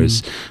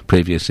 whereas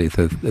previously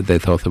they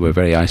thought they were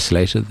very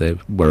isolated, they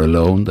were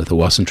alone, that there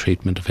wasn't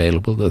treatment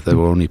available, that they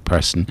were the only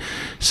person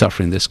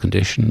suffering this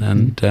condition,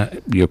 and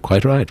you're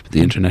quite right,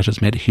 the internet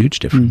has made a huge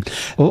difference.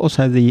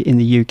 Also, in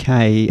the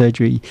UK,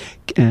 surgery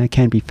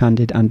can be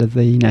funded under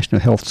the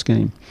National Health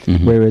Scheme,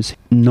 whereas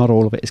not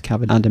all of it is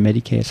covered under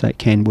Medicare, so it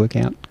can work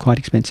out quite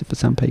expensive for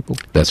some people.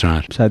 That's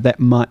right. So that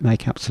might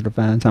make up sort of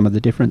some of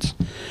the difference.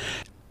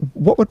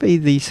 What would be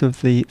the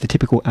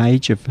typical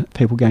age of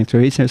people going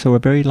through? Is there a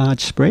very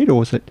large spread,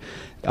 or is it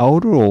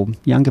older or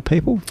younger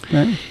people?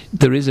 No?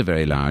 There is a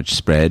very large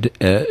spread.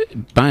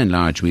 By and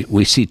large,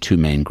 we see 2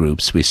 main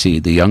groups. We see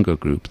the younger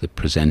group that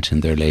present in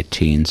their late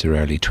teens or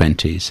early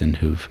 20s and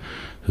who've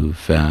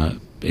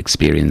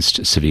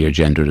experienced severe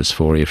gender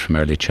dysphoria from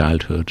early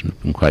childhood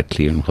and been quite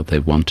clear on what they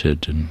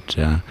wanted, and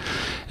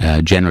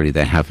generally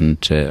they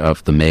haven't,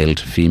 of the male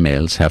to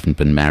females, haven't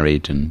been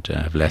married and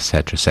have less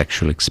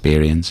heterosexual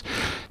experience.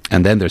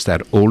 And then there's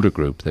that older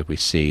group that we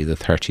see, the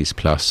 30s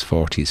plus,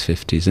 40s,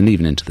 50s, and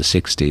even into the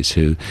 60s,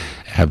 who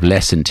have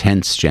less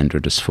intense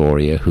gender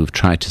dysphoria, who've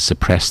tried to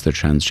suppress their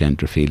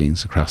transgender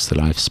feelings across the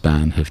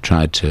lifespan, have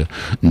tried to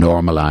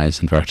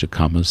normalise, inverted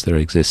commas, their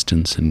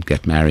existence and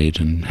get married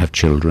and have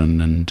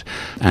children and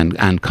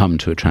come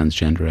to a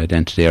transgender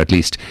identity, or at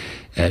least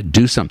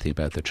do something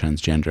about their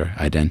transgender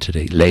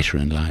identity later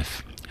in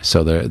life.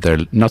 So they're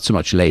not so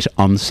much late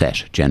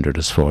onset gender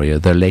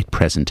dysphoria, they're late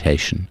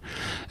presentation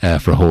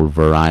for a whole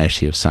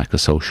variety of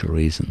psychosocial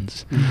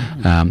reasons.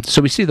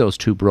 So we see those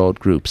 2 broad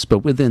groups, but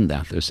within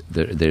that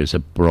there's a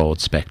broad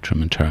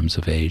spectrum in terms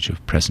of age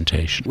of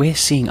presentation.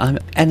 I'm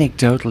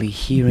anecdotally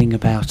hearing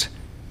about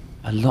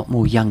a lot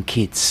more young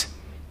kids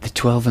the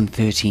 12 and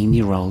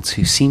 13-year-olds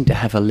who seem to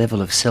have a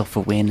level of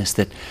self-awareness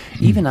that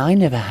even I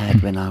never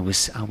had when I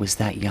was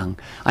that young.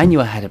 I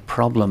knew I had a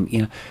problem,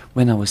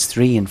 when I was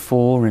 3 and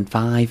 4 and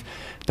 5,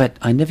 but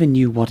I never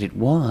knew what it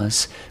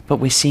was. But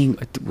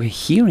we're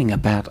hearing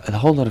about a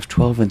whole lot of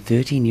 12 and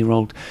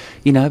 13-year-old,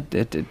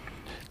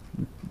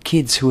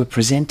 kids who are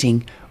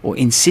presenting or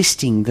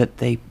insisting that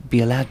they be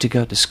allowed to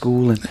go to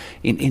school and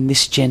in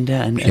this gender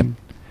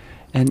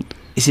and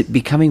is it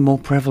becoming more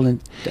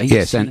prevalent?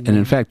 Yes, and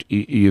in fact,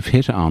 you've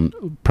hit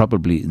on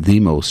probably the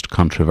most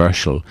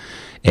controversial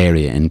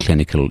area in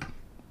clinical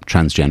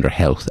transgender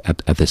health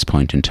at this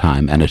point in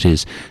time, and it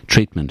is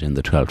treatment in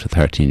the 12 to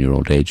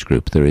 13-year-old age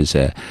group. There is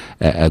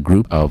a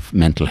group of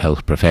mental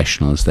health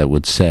professionals that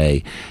would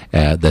say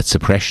that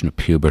suppression of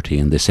puberty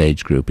in this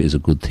age group is a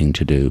good thing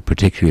to do,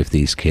 particularly if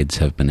these kids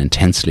have been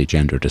intensely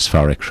gender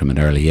dysphoric from an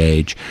early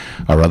age,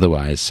 or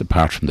otherwise,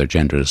 apart from their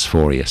gender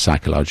dysphoria,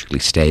 psychologically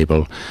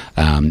stable,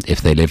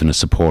 if they live in a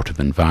supportive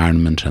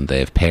environment and they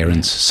have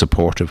parents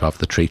supportive of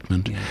the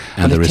treatment,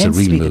 and there is a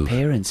real move. The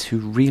parents who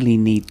really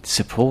need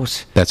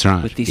support. That's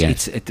right. With these,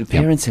 it's the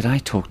parents that I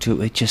talk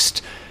to are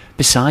just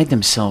beside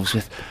themselves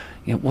with,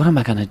 what am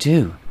I going to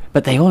do?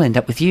 But they all end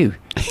up with you.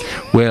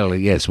 Well,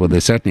 yes. Well, they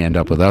certainly end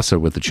up with us or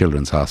with the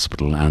Children's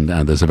Hospital, and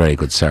there's a very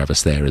good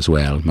service there as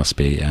well. Must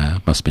be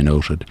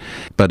noted.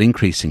 But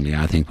increasingly,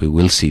 I think we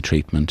will see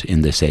treatment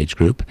in this age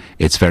group.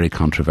 It's very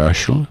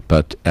controversial,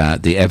 but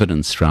the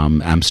evidence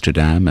from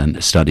Amsterdam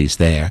and studies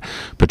there,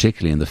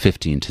 particularly in the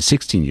 15 to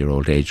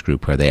 16-year-old age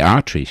group, where they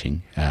are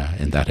treating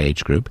in that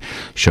age group,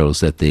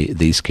 shows that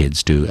these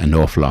kids do an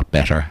awful lot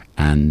better.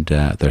 And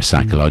they're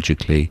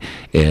psychologically,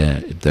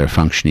 their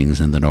functioning is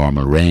in the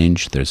normal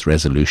range. There's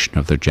resolution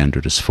of their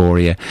gender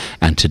dysphoria.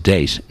 And to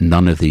date,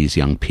 none of these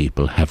young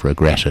people have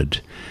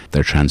regretted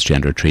their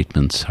transgender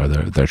treatments or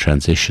their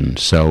transition.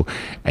 So,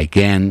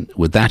 again,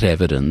 with that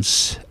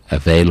evidence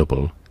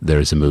available, there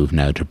is a move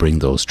now to bring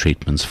those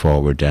treatments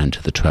forward down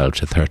to the 12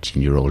 to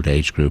 13-year-old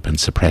age group and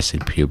suppressing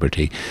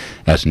puberty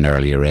at an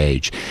earlier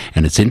age.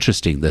 And it's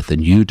interesting that the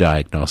new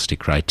diagnostic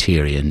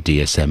criteria in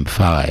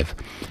DSM-5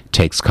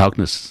 takes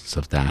cognizance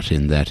of that,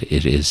 in that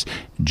it is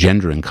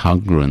gender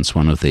incongruence.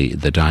 One of the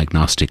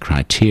diagnostic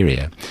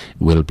criteria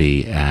will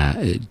be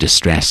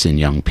distress in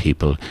young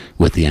people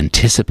with the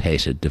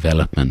anticipated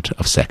development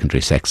of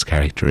secondary sex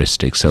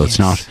characteristics. So it's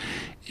not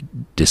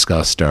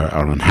disgust or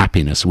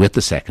unhappiness with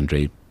the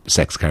secondary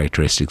sex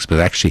characteristics, but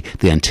actually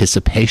the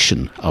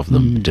anticipation of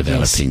them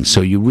developing. Yes.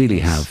 So you really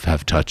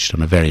have touched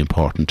on a very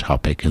important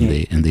topic in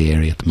the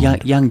area at the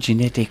moment. Young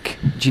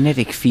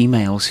genetic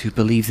females who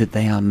believe that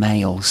they are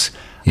males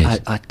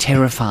are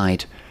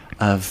terrified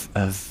of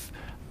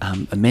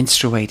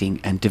menstruating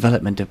and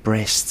development of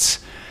breasts.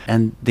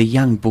 And the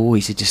young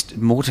boys are just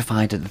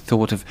mortified at the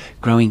thought of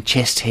growing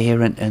chest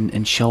hair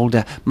and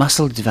shoulder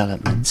muscle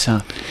development.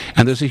 So,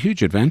 and there's a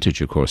huge advantage,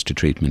 of course, to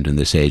treatment in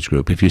this age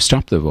group. If you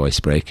stop the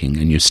voice breaking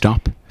and you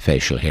stop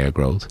facial hair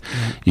growth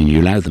and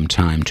you allow them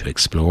time to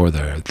explore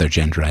their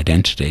gender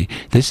identity,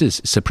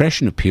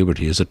 suppression of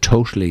puberty is a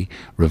totally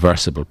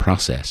reversible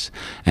process.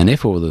 And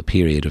if over the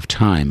period of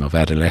time of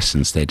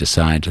adolescence they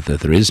decide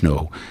that there is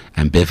no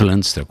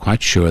ambivalence, they're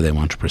quite sure they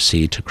want to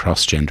proceed to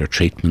cross-gender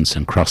treatments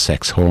and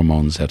cross-sex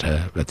hormones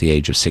at the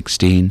age of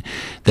 16,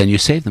 then you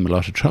save them a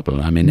lot of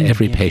trouble. I mean,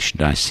 every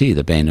patient I see,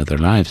 the bane of their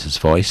lives is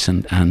voice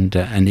and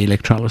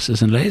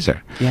electrolysis and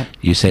laser. Yeah.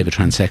 You save a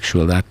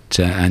transsexual that,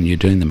 and you're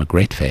doing them a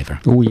great favour.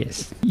 Oh,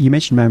 yes. You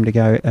mentioned a moment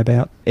ago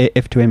about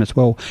F2M as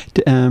well.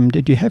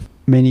 Did you have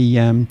many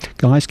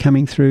guys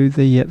coming through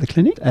the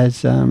clinic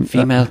as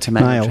female to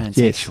male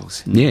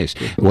transsexuals? Yes.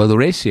 Well, the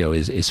ratio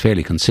is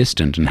fairly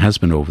consistent and has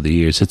been over the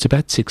years. It's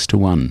about 6 to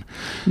 1.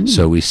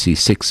 So we see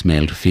 6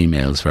 male to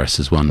females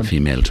versus 1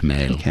 female to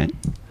male. Okay.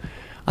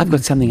 I've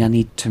got something I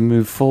need to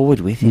move forward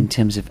with in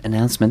terms of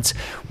announcements.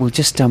 We'll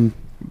just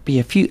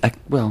be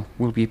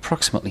we'll be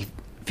approximately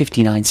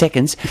 59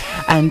 seconds,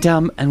 and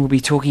we'll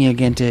be talking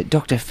again to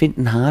Dr.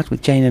 Fintan Harte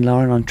with Jane and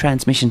Lauren on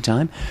Transmission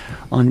Time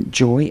on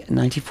Joy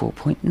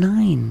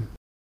 94.9.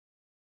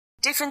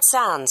 Different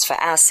sounds for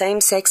our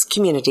same-sex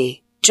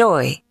community.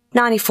 Joy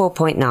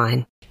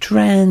 94.9.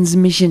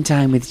 Transmission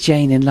Time with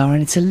Jane and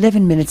Lauren. It's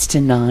 11 minutes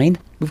to 9.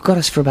 We've got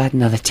us for about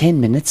another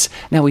 10 minutes.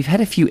 Now, we've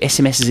had a few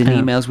SMSs and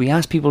emails. We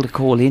asked people to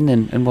call in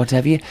and what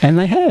have you. And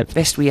they have.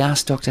 Best we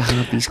ask Dr.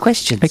 Harte these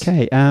questions.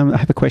 Okay, I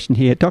have a question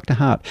here. Dr.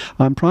 Harte,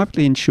 I'm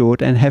privately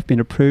insured and have been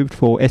approved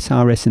for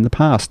SRS in the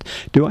past.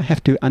 Do I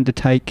have to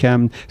undertake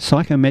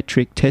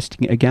psychometric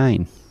testing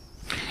again?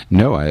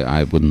 No,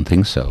 I wouldn't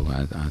think so.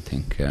 I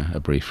think a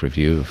brief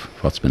review of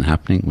what's been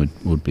happening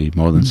would be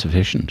more than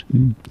sufficient.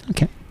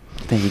 Okay.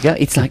 There you go.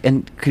 It's like,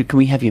 and can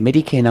we have your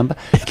Medicare number?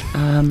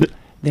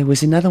 There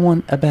was another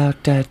one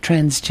about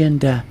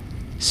transgender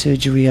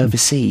surgery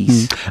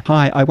overseas.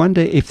 Hi, I wonder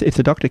if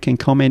the doctor can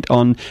comment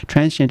on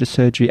transgender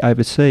surgery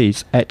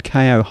overseas at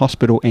KO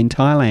Hospital in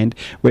Thailand,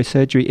 where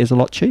surgery is a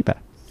lot cheaper.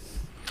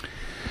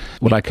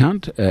 Well, I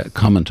can't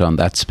comment on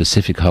that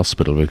specific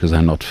hospital because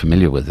I'm not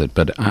familiar with it,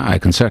 but I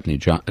can certainly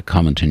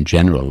comment in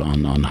general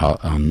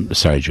on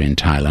surgery in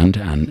Thailand,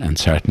 and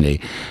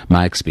certainly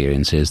my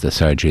experience is the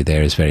surgery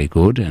there is very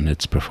good, and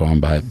it's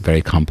performed by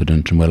very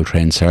competent and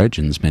well-trained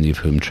surgeons, many of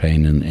whom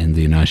train in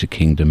the United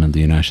Kingdom and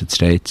the United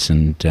States,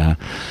 and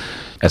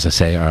as I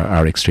say,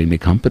 are extremely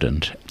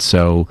competent.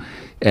 So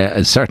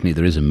certainly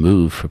there is a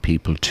move for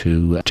people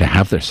to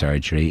have their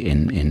surgery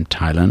in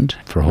Thailand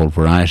for a whole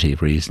variety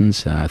of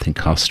reasons. I think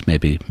cost may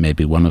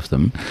be one of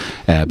them,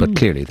 but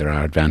clearly there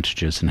are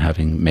advantages in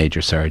having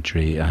major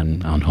surgery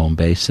on home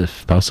base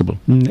if possible.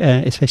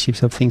 Especially if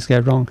things go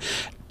wrong.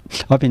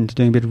 I've been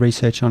doing a bit of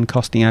research on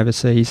costing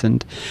overseas,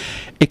 and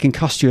it can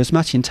cost you as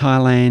much in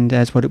Thailand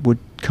as what it would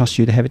cost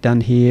you to have it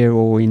done here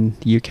or in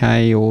the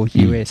UK or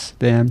US.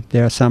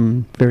 There are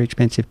some very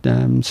expensive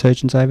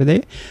surgeons over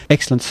there.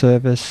 Excellent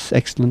service,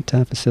 excellent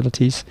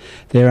facilities.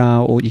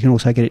 Or you can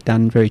also get it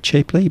done very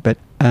cheaply, but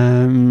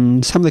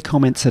some of the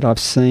comments that I've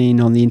seen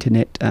on the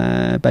internet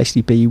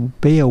basically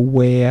be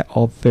aware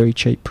of very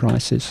cheap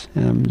prices.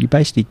 You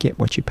basically get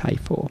what you pay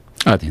for.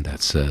 I think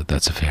that's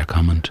a fair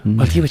comment.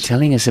 Well, you were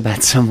telling us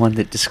about someone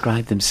that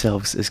described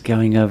themselves as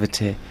going over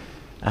to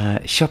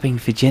shopping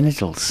for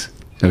genitals.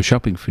 Oh,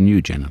 shopping for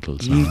new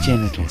genitals. New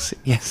genitals,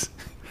 yes.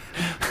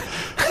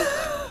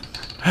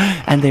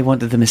 And they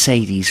wanted the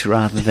Mercedes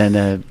rather than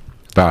a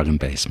bargain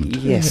basement.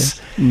 Yes.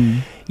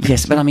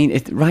 Yes, but I mean,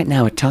 right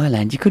now at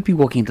Thailand, you could be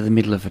walking into the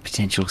middle of a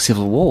potential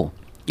civil war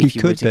if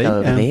you were to go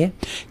over there.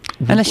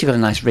 Unless you've got a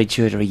nice red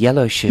shirt or a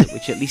yellow shirt,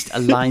 which at least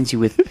aligns you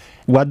with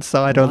one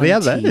side or the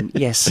other. Team.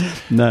 Yes.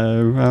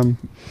 No.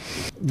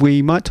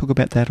 We might talk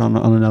about that on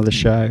another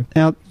show.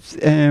 Now,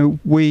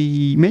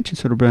 we mentioned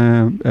sort of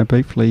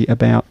briefly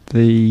about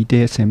the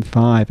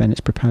DSM-5 and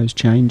its proposed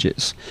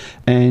changes.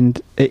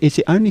 And is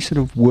it only sort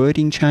of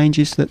wording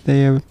changes that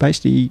they're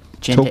basically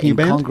gender talking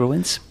about?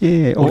 Incongruence?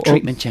 Yeah. Or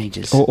treatment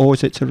changes? Or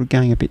is it sort of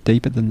going a bit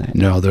deeper than that?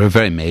 No, there are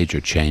very major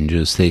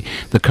changes. The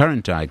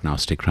current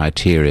diagnostic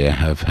criteria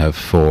have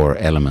four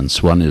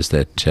elements. One is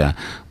that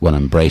one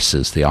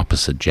embraces the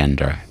opposite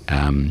gender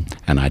and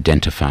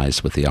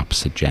identifies with the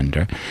opposite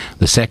gender.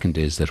 The second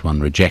is that one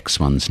rejects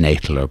one's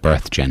natal or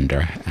birth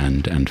gender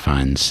and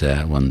finds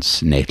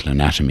one's natal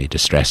anatomy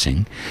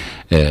distressing.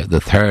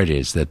 The third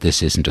is that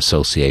this isn't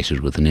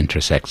associated with an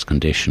intersex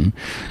condition.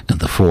 And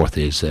the fourth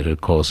is that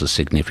it causes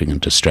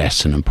significant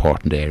distress in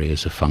important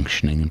areas of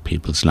functioning in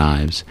people's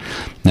lives.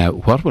 Now,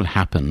 what will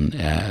happen,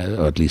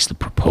 or at least the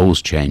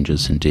proposed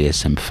changes in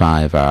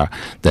DSM-5, are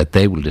that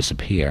they will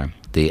disappear.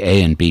 The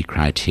A and B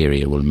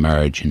criteria will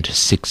merge into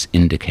 6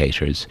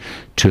 indicators,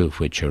 2 of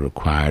which are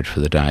required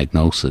for the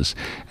diagnosis,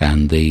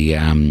 and the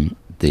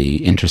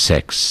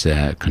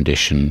intersex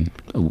condition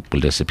will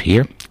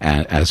disappear,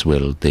 as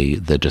will the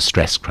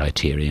distress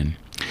criterion.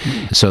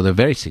 So they're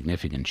very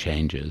significant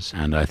changes,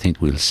 and I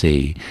think we'll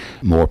see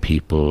more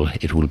people.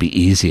 It will be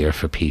easier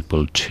for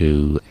people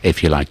to,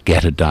 if you like,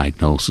 get a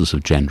diagnosis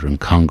of gender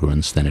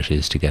incongruence than it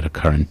is to get a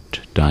current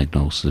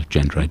diagnosis of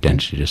gender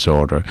identity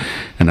disorder.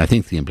 And I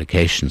think the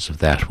implications of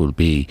that will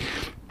be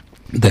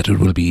that it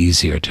will be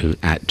easier to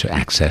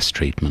access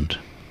treatment.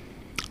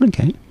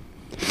 Okay.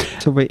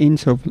 So we're in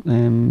sort of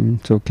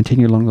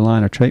continue along the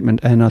line of treatment,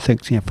 and I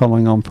think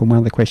following on from one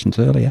of the questions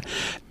earlier,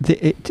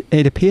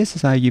 it appears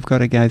as though you've got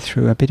to go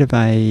through a bit of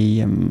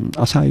a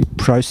I'll say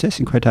process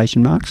in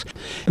quotation marks.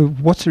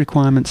 What's the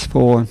requirements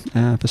for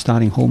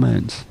starting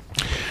hormones?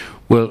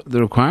 Well,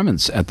 the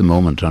requirements at the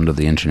moment under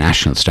the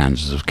international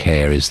standards of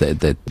care is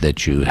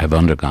that you have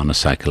undergone a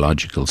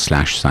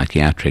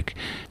psychological/psychiatric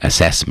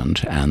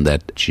assessment, and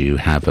that you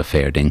have a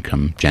fair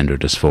income, gender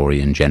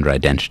dysphoria and gender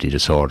identity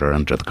disorder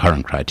under the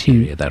current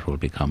criteria. That will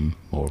become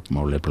more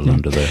liberal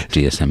under the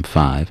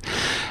DSM-5,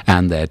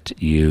 and that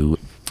you...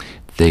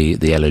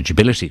 The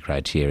eligibility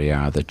criteria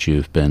are that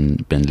you've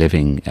been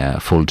living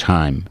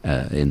full-time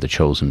in the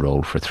chosen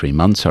role for 3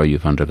 months, or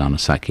you've undergone a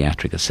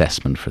psychiatric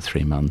assessment for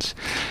 3 months,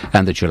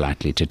 and that you're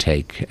likely to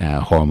take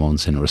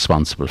hormones in a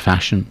responsible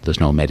fashion. There's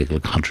no medical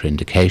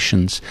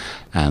contraindications,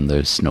 and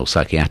there's no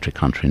psychiatric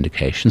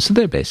contraindications. So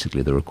they're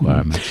basically the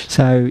requirements.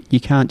 So you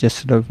can't just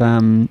sort of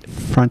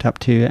front up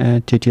to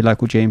your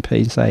local GP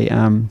and say,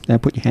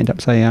 put your hand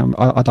up, say,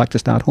 I'd like to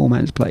start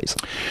hormones, please.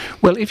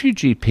 Well, if your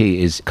GP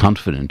is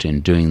confident in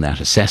doing that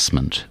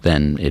assessment,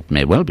 then it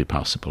may well be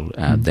possible.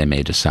 They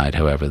may decide,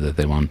 however, that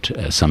they want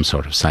some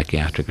sort of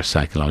psychiatric or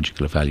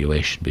psychological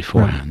evaluation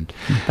beforehand.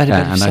 Right.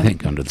 And I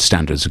think under the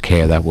standards of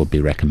care that would be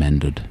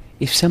recommended.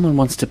 If someone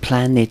wants to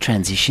plan their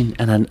transition,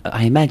 and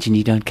I imagine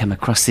you don't come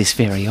across this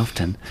very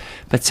often,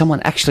 but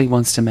someone actually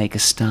wants to make a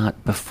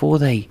start before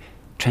they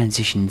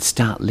transition,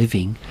 start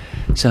living,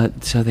 so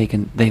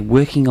they're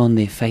working on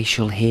their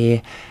facial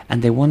hair,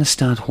 and they want to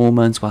start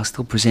hormones while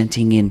still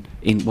presenting in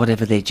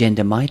whatever their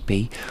gender might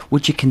be.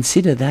 Would you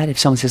consider that if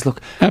someone says, look,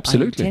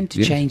 absolutely, I intend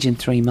to change in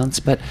 3 months,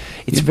 but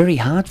it's very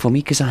hard for me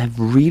because I have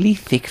really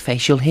thick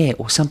facial hair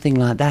or something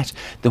like that.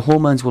 The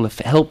hormones will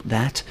help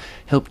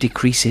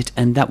decrease it,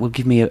 and that will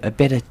give me a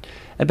better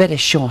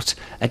shot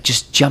at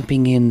just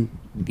jumping in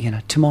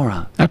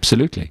tomorrow.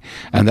 Absolutely.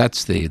 And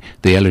that's the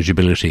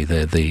eligibility,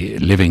 the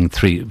living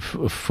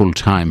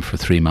full-time for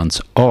 3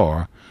 months,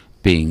 or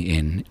being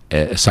in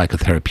a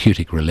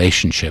psychotherapeutic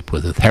relationship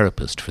with a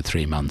therapist for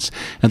 3 months.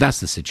 And that's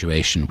the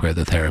situation where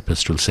the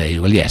therapist will say,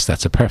 well, yes,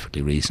 that's a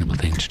perfectly reasonable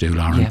thing to do,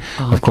 Lauren.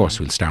 Yeah. Of course,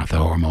 we'll start the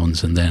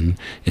hormones, and then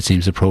it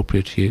seems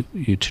appropriate you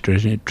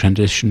to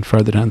transition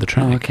further down the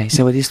track. Okay,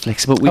 so it is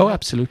flexible.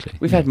 Absolutely.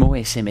 We've had more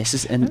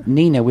SMSs, and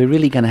Nina, we're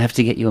really going to have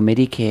to get you a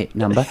Medicare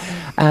number.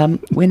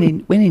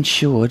 When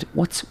insured,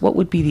 what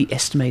would be the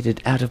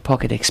estimated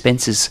out-of-pocket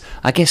expenses?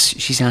 I guess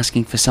she's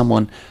asking for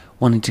someone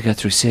wanting to go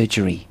through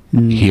surgery.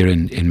 Here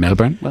in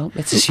Melbourne? Well,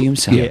 let's assume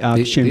so. Yeah, I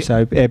assume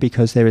so,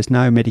 because there is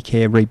no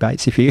Medicare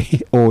rebates if you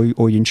or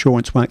your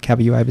insurance won't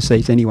cover you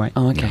overseas anyway.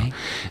 Oh, okay.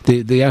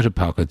 No. The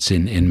out-of-pockets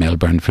in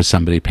Melbourne for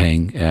somebody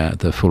paying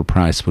the full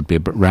price would be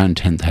around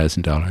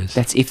 $10,000.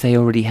 That's if they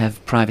already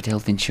have private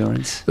health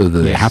insurance?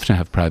 They have to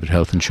have private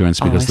health insurance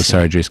because the see.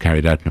 surgery is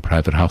carried out in a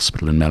private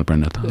hospital in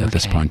Melbourne at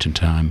this point in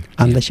time.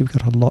 Unless you've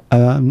got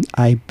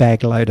a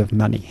bag load of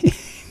money.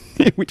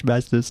 Which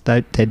most of us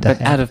don't tend to have.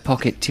 But out of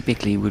pocket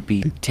typically would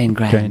be 10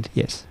 grand.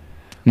 Yes.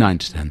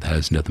 9,000 to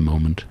 10,000 at the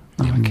moment.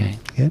 Oh, okay.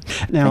 Yeah.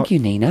 Now, thank you,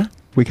 Nina.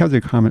 We covered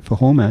the requirement for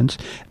hormones.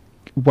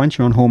 Once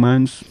you're on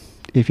hormones,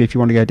 if you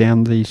want to go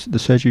down the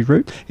surgery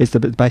route, is the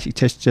basic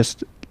test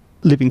just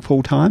living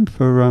full-time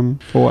for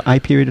a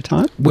period of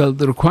time? Well,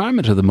 the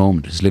requirement at the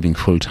moment is living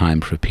full-time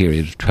for a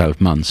period of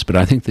 12 months, but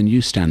I think the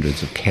new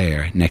standards of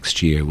care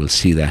next year will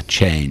see that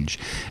change,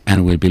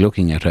 and we'll be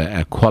looking at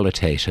a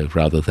qualitative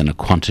rather than a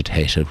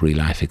quantitative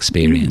real-life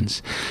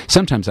experience.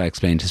 Sometimes I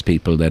explain to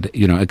people that,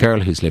 a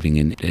girl who's living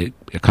in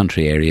a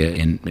country area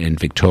in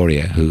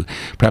Victoria who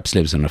perhaps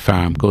lives on a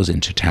farm, goes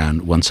into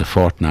town once a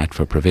fortnight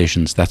for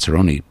provisions, that's her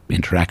only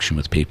interaction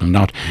with people.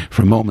 Not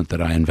for a moment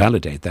that I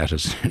invalidate that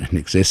as an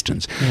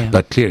existence. Yeah.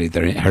 But clearly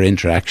her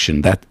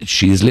interaction, that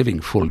she is living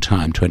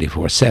full-time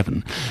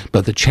 24/7.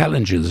 But the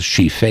challenges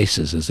she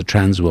faces as a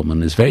trans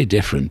woman is very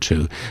different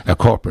to a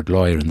corporate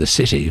lawyer in the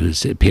city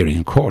who's appearing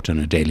in court on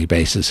a daily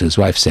basis. His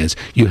wife says,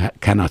 you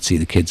cannot see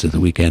the kids at the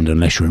weekend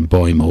unless you're in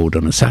boy mode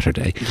on a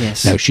Saturday.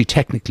 Yes. Now, she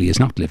technically is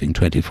not living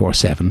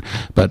 24/7,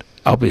 but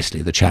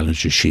obviously the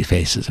challenges she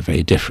faces are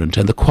very different,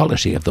 and the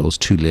quality of those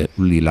two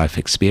real life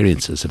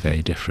experiences are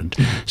very different.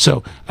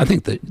 So I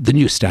think the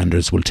new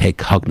standards will take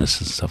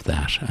cognizance of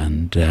that,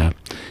 and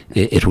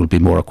it will be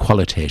more a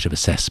qualitative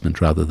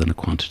assessment rather than a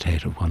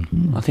quantitative one.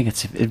 I think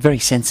it's a very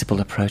sensible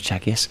approach, I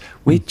guess.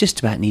 We just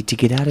about need to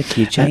get out of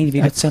here. Jane, have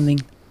you got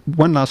something?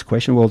 One last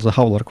question. Well, there's a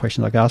whole lot of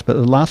questions I could ask, but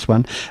the last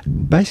one,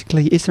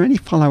 basically, is there any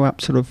follow-up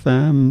sort of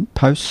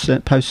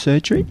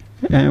post-surgery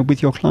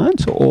with your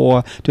clients,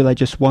 or do they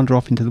just wander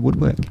off into the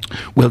woodwork?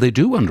 Well, they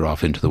do wander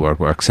off into the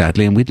woodwork,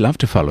 sadly, and we'd love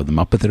to follow them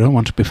up, but they don't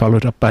want to be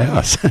followed up by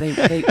us.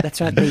 That's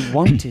right, they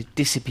want to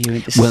disappear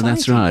into society. Well,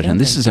 that's right,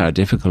 and this is our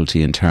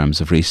difficulty in terms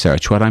of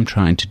research. What I'm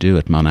trying to do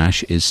at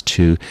Monash is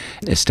to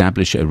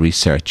establish a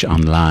research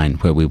online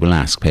where we will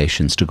ask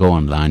patients to go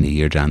online a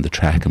year down the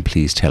track and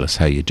please tell us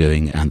how you're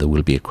doing, and there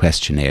will be a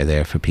questionnaire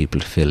there for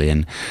people to fill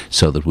in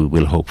so that we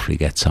will hopefully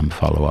get some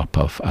follow-up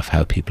of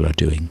how people are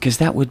doing. Because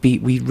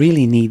we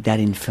really need that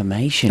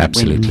information.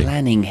 Absolutely. When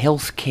planning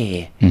health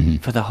care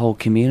for the whole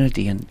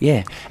community. And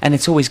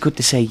it's always good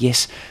to say,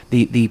 yes,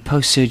 the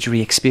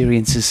post-surgery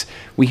experiences,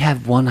 we have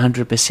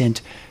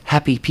 100%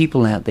 happy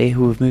people out there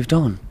who have moved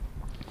on.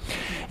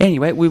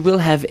 Anyway, we will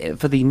have,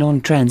 for the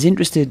non-trans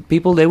interested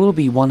people, there will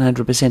be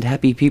 100%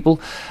 happy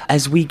people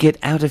as we get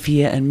out of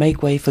here and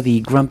make way for the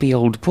grumpy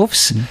old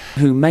puffs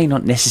who may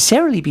not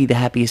necessarily be the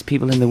happiest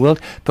people in the world,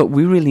 but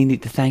we really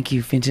need to thank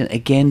you, Fintan,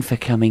 again for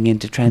coming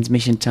into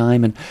Transmission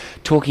Time and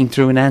talking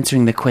through and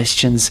answering the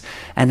questions,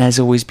 and as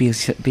always being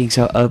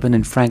so open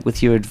and frank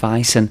with your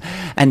advice and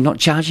not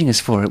charging us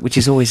for it, which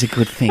is always a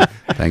good thing.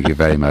 Thank you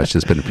very much.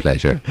 It's been a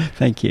pleasure.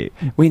 Thank you.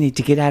 We need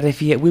to get out of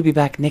here. We'll be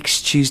back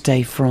next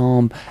Tuesday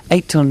from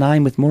 8 till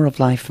 9 with more of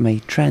life from a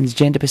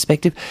transgender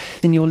perspective.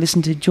 Then you'll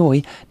listen to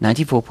Joy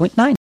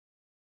 94.9.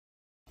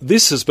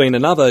 This has been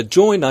another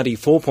Joy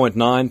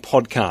 94.9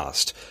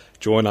 podcast.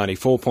 Joy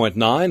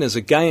 94.9 is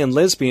a gay and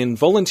lesbian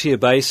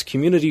volunteer-based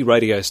community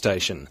radio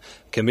station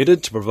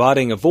committed to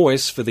providing a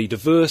voice for the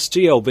diverse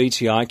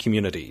GLBTI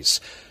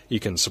communities. You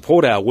can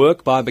support our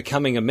work by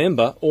becoming a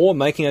member or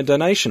making a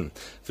donation.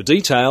 For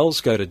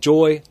details, go to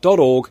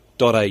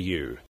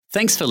joy.org.au.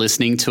 Thanks for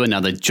listening to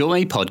another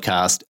Joy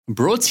podcast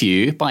brought to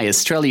you by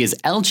Australia's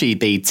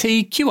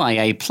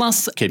LGBTQIA+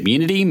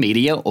 community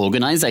media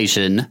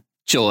organisation,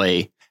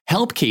 Joy.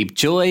 Help keep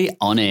Joy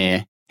on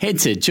air. Head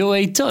to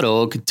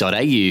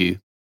joy.org.au.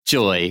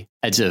 Joy,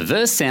 a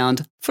diverse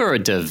sound for a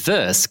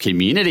diverse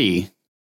community.